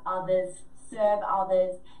with others, serve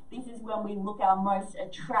others. This is when we look our most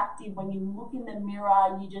attractive. When you look in the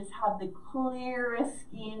mirror, you just have the clearest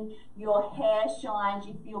skin, your hair shines,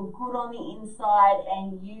 you feel good on the inside,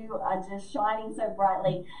 and you are just shining so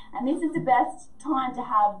brightly. And this is the best time to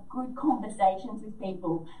have good conversations with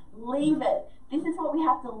people. Leave it. This is what we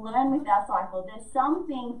have to learn with our cycle. There's some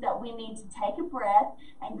things that we need to take a breath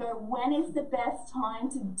and go, when is the best time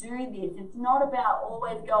to do this? It's not about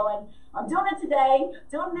always going, I'm doing it today,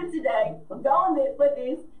 doing this today, I'm going this for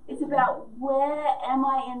this. It's about where am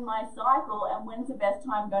I in my cycle and when's the best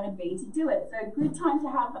time going to be to do it. So good time to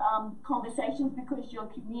have conversations because your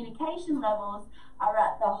communication levels are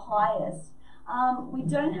at the highest. We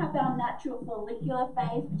don't have our natural follicular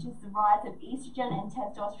phase, which is the rise of estrogen and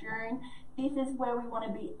testosterone. This is where we want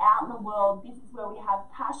to be out in the world. This is where we have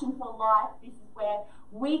passion for life. This is where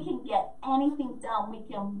we can get anything done. We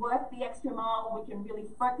can work the extra mile. We can really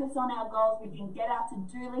focus on our goals. We can get our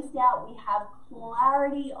to-do list out. We have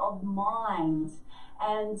clarity of mind.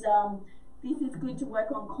 And this is good to work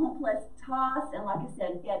on complex tasks. And like I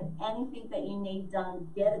said, get anything that you need done,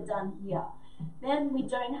 get it done here. Then we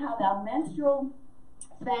don't have our menstrual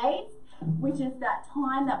phase, which is that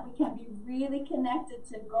time that we can be really connected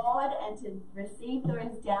to God and to receive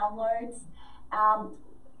those downloads.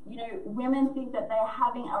 You know, women think that they're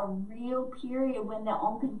having a real period when they're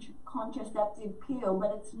on contraceptive pill,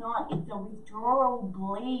 but it's not. It's a withdrawal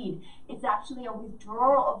bleed. It's actually a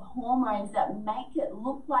withdrawal of hormones that make it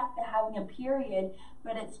look like they're having a period,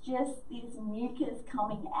 but it's just this mucus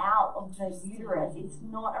coming out of the uterus. It's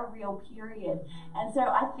not a real period. And so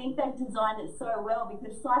I think they've designed it so well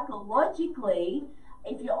because psychologically,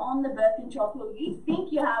 if you're on the birth control pill, you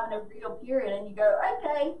think you're having a real period and you go,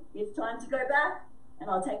 okay, it's time to go back and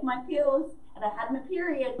I'll take my pills and I had my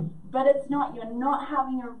period, but it's not. You're not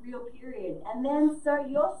having a real period. And then so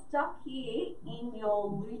you're stuck here in your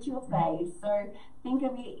luteal phase. So think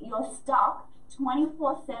of it, you're stuck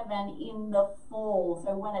 24/7 in the fall.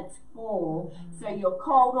 So when it's fall, so you're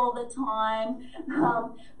cold all the time.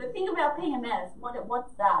 But think about PMS.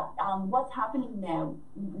 What's that? What's happening there?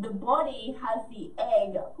 The body has the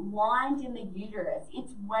egg lined in the uterus.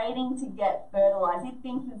 It's waiting to get fertilized. It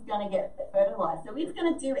thinks it's going to get fertilized. So it's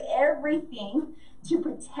going to do everything to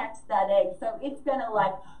protect that egg. So it's going to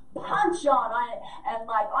like punch on and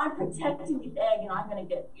like I'm protecting this egg and I'm going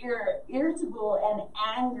to get irritable and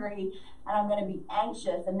angry and I'm going to be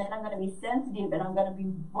anxious and then I'm going to be sensitive and I'm going to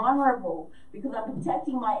be vulnerable because I'm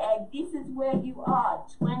protecting my egg. This is where you are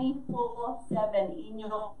 24/7 in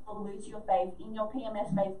your luteal phase, in your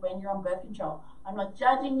PMS phase when you're on birth control. I'm not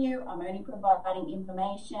judging you. I'm only providing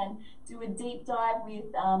information. Do a deep dive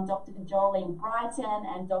with Dr. Jolene Brighton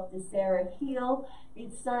and Dr. Sarah Hill.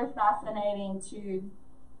 It's so fascinating to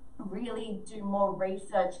really do more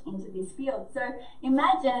research into this field. So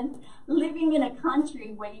imagine living in a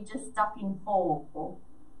country where you're just stuck in fall.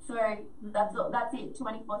 So that's it,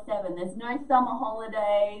 24/7. There's no summer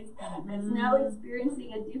holidays. There's no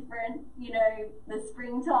experiencing a different, you know, the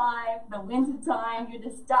springtime, the wintertime. You're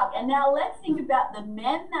just stuck. And now let's think about the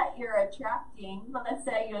men that you're attracting. Let's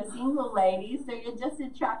say you're a single lady, so you're just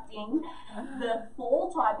attracting the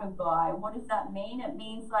fall type of guy. What does that mean? It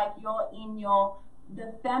means like you're in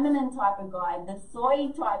the feminine type of guy, the soy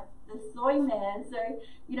man. So,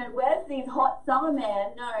 you know, where's these hot summer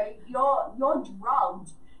men? No, you're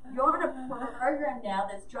drugged. You're on a program now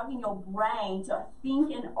that's drugging your brain to think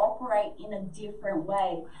and operate in a different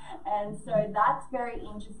way. And so that's very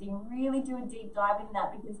interesting. Really do a deep dive in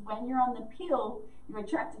that because when you're on the pill, you're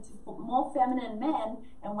attracted to more feminine men.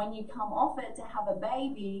 And when you come off it to have a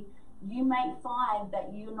baby, you may find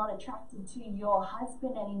that you're not attracted to your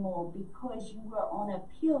husband anymore because you were on a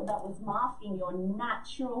pill that was masking your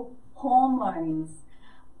natural hormones.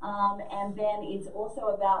 And then it's also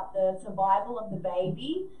about the survival of the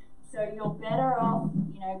baby. So you're better off,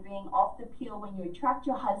 you know, being off the pill when you attract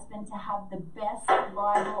your husband to have the best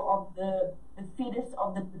survival of the fittest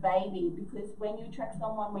of the baby. Because when you attract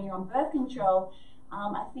someone when you're on birth control,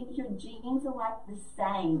 I think your genes are like the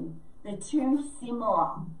same. They're too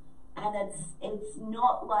similar. And it's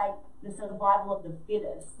not like the survival of the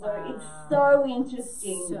fittest. So it's so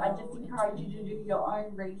interesting. So I just encourage you to do your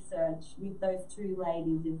own research with those two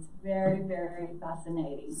ladies. It's very, very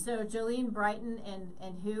fascinating. So Jolene Brighton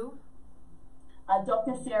and who?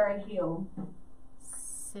 Dr. Sarah Hill.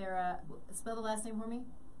 Sarah, spell the last name for me.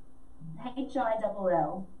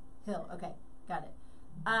 Hill. Hill, okay, got it.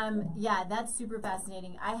 Yeah, that's super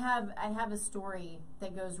fascinating. I have a story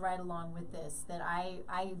that goes right along with this that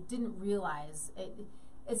I didn't realize.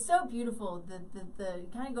 It's so beautiful, the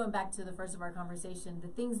kind of going back to the first of our conversation, the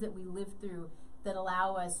things that we live through that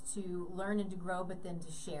allow us to learn and to grow, but then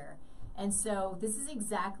to share. And so this is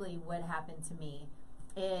exactly what happened to me.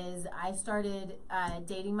 Is I started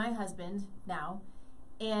dating my husband now,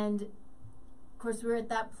 and of course we were at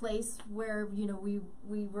that place where we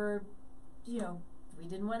were, we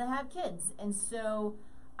didn't want to have kids, and so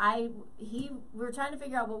we were trying to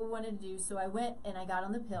figure out what we wanted to do. So I went and I got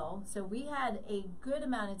on the pill. So we had a good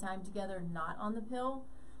amount of time together not on the pill.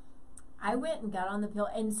 I went and got on the pill,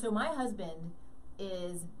 and so my husband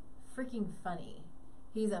is freaking funny.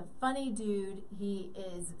 He's a funny dude. He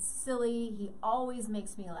is silly. He always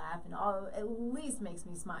makes me laugh and at least makes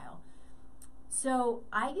me smile. So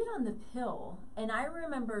I get on the pill, and I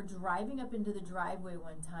remember driving up into the driveway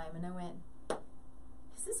one time, and I went,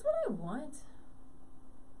 is this what I want?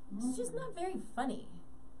 It's just not very funny.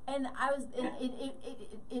 And I was,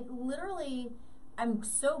 it literally, I'm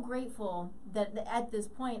so grateful that at this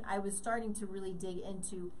point I was starting to really dig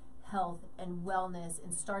into health and wellness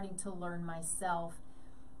and starting to learn myself,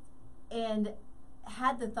 and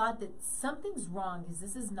had the thought that something's wrong because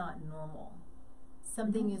this is not normal.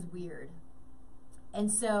 Something is weird.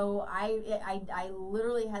 And so I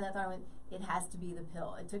literally had that thought. I went, it has to be the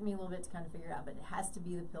pill. It took me a little bit to kind of figure it out, but it has to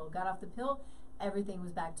be the pill. Got off the pill, everything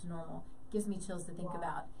was back to normal. Gives me chills to think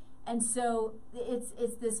about. And so it's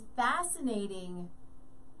this fascinating,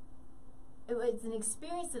 it's an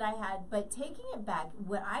experience that I had, but taking it back,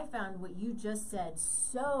 what I found, what you just said,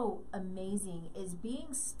 so amazing, is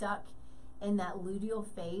being stuck in that luteal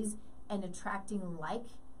phase and attracting like.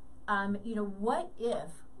 What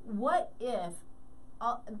if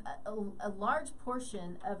a large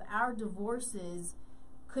portion of our divorces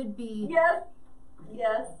could be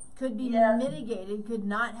mitigated, could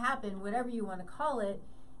not happen, whatever you want to call it,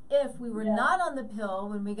 if we were not on the pill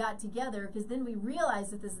when we got together, because then we realized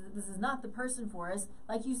that this is not the person for us.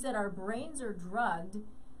 Like you said, our brains are drugged.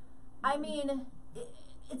 I mean,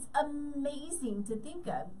 it's amazing to think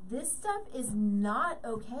of. This stuff is not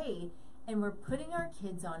okay, and we're putting our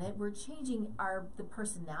kids on it. We're changing the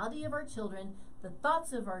personality of our children, the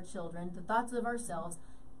thoughts of our children, the thoughts of ourselves.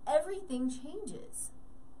 Everything changes.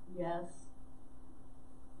 Yes.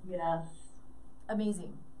 Yes.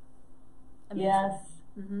 Amazing. Yes.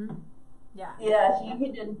 Mm-hmm. Yeah. Yes, you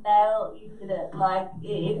hit it nail. You hit it. Like,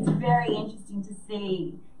 it's very interesting to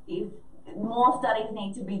see if more studies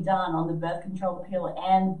need to be done on the birth control pill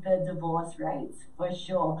and the divorce rates, for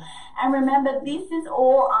sure. And remember, this is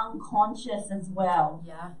all unconscious as well.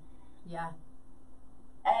 Yeah. Yeah.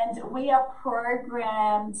 And we are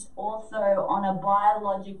programmed also on a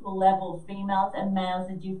biological level. Females and males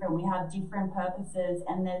are different. We have different purposes,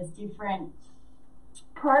 and there's different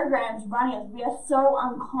programs running us. We are so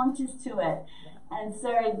unconscious to it. And so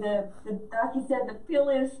like you said, the pill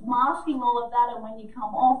is masking all of that, and when you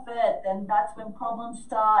come off it, then that's when problems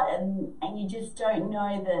start, and you just don't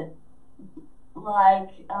know that,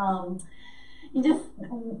 like,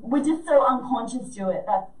 we're just so unconscious to it.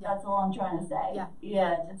 That's all I'm trying to say.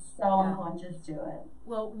 Yeah, just so unconscious to it.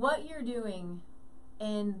 Well, what you're doing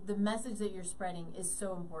and the message that you're spreading is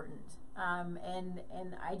so important. And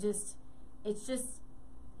it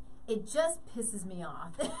just pisses me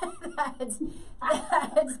off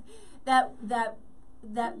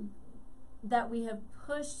that we have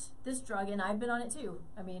pushed this drug, and I've been on it too.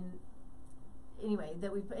 I mean, anyway,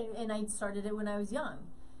 and I started it when I was young.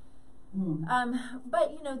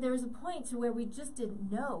 But there's a point to where we just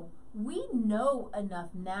didn't know. We know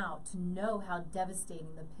enough now to know how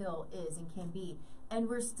devastating the pill is and can be, and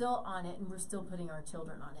we're still on it, and we're still putting our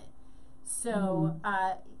children on it. So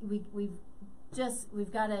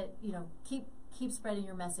we've got to keep spreading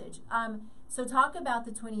your message. So talk about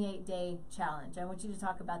the 28-day challenge. I want you to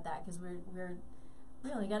talk about that, because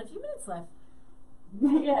we only got a few minutes left.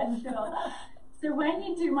 Yeah, sure. So when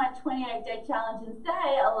you do my 28-day challenge and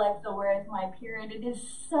say, Alexa, where is my period? It is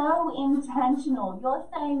so intentional. You're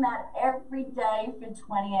saying that every day for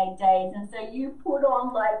 28 days. And so you put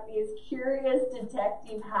on like this curious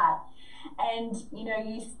detective hat. And,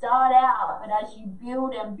 you start out, but as you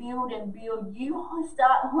build and build and build, you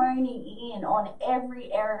start honing in on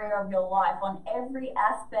every area of your life, on every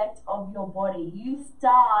aspect of your body. You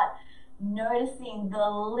start noticing the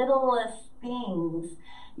littlest things.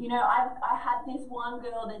 I had this one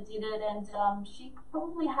girl that did it, and she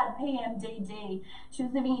probably had PMDD. She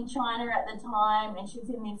was living in China at the time, and she was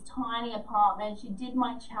in this tiny apartment. She did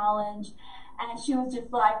my challenge, and she was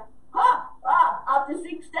just like, after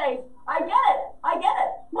 6 days, I get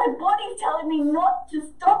it. My body's telling me not to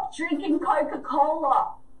stop drinking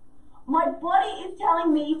Coca-Cola. My body is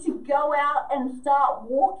telling me to go out and start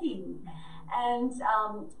walking. And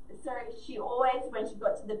so she always, when she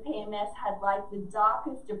got to the PMS, had like the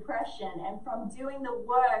darkest depression. And from doing the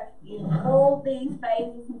work in all these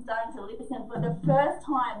phases and starting to listen, for the first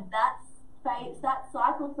time, that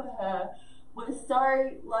cycle for her was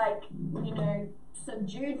so like, you know,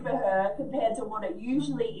 subdued for her compared to what it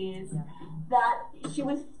usually is, that she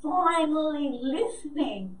was finally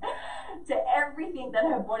listening to everything that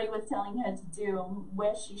her body was telling her to do and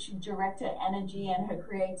where she should direct her energy and her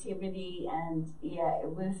creativity. And yeah, it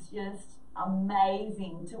was just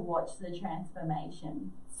amazing to watch the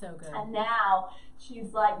transformation. So good. And now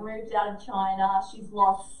she's like moved out of China. She's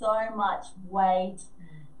lost so much weight.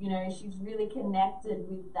 You know, she's really connected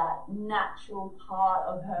with that natural part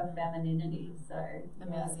of her femininity. So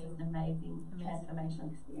amazing. Yeah, it's an amazing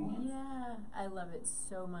transformational experience. Yeah, I love it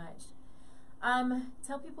so much.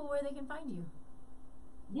 Tell people where they can find you.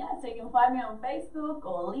 Yeah, so you can find me on Facebook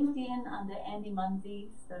or LinkedIn under Andy Munsey.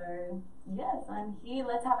 So yes, I'm here.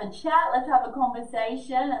 Let's have a chat. Let's have a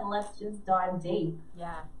conversation, and let's just dive deep.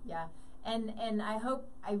 Yeah, yeah. And I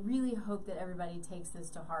really hope that everybody takes this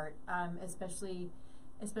to heart, especially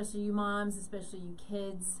you moms, especially you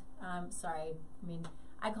kids. Sorry, I mean,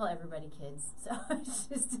 I call everybody kids. So it's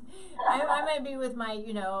just, I might be with my,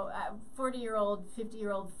 40-year-old,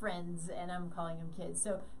 50-year-old friends, and I'm calling them kids.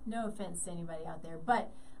 So no offense to anybody out there,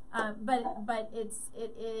 but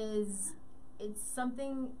it's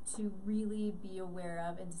something to really be aware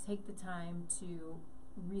of and to take the time to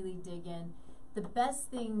really dig in. The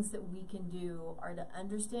best things that we can do are to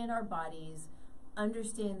understand our bodies,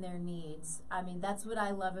 understand their needs. I mean, that's what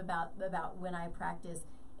I love about when I practice.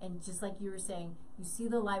 And just like you were saying, you see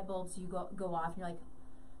the light bulbs, you go off, and you're like,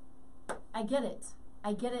 I get it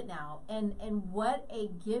now. And what a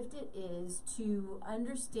gift it is to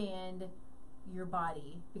understand your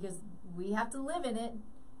body, because we have to live in it.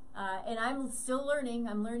 And I'm still learning.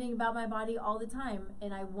 I'm learning about my body all the time,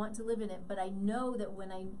 and I want to live in it. But I know that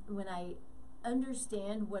when I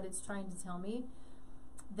understand what it's trying to tell me,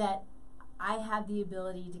 that I have the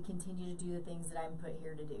ability to continue to do the things that I'm put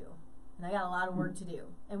here to do. And I got a lot of work to do.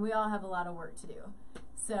 And we all have a lot of work to do.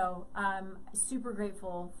 So I'm super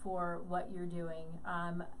grateful for what you're doing.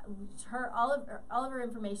 All of her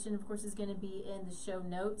information, of course, is going to be in the show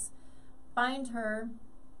notes. Find her.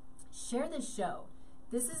 Share this show.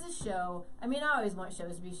 This is a show. I mean, I always want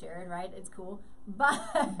shows to be shared, right? It's cool. But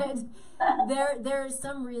there are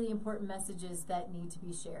some really important messages that need to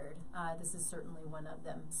be shared. This is certainly one of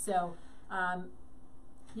them. So,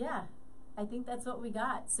 yeah, I think that's what we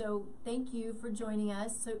got. So thank you for joining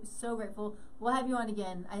us. So grateful. We'll have you on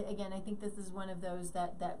again. I think this is one of those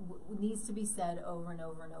that needs to be said over and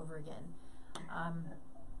over and over again,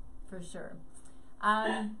 for sure.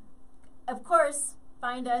 Of course,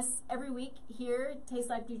 find us every week here, Taste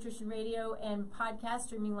Life Nutrition Radio and podcast,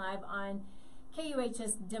 streaming live on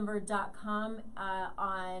KUHSdenver.com,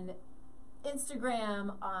 on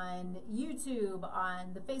Instagram, on YouTube,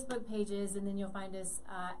 on the Facebook pages, and then you'll find us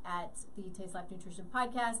at the Taste Life Nutrition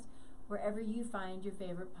Podcast, wherever you find your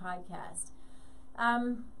favorite podcast.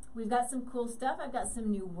 We've got some cool stuff. I've got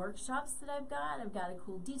some new workshops that I've got. I've got a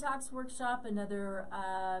cool detox workshop, another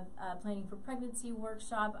planning for pregnancy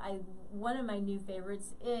workshop. One of my new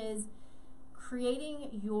favorites is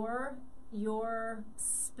creating your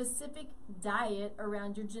specific diet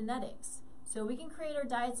around your genetics. So we can create our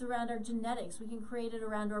diets around our genetics. We can create it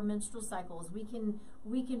around our menstrual cycles. We can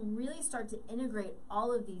really start to integrate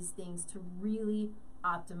all of these things to really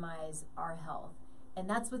optimize our health. And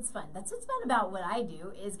that's what's fun. That's what's fun about what I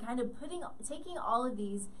do, is kind of taking all of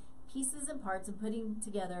these pieces and parts and putting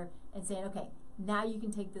together and saying, okay, now you can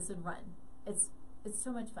take this and run. It's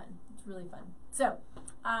so much fun. It's really fun. So,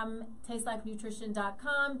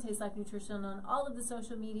 tastelifenutrition.com, Taste Life Nutrition on all of the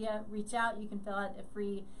social media. Reach out. You can fill out a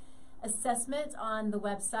free assessment on the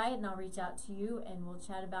website, and I'll reach out to you and we'll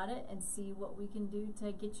chat about it and see what we can do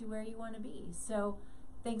to get you where you want to be. So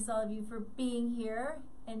thanks all of you for being here.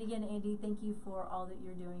 And again, Andy, thank you for all that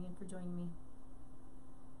you're doing and for joining me.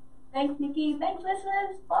 Thanks, Nikki. Thanks,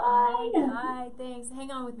 listeners. Bye. Bye. Thanks.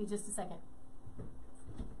 Hang on with me just a second.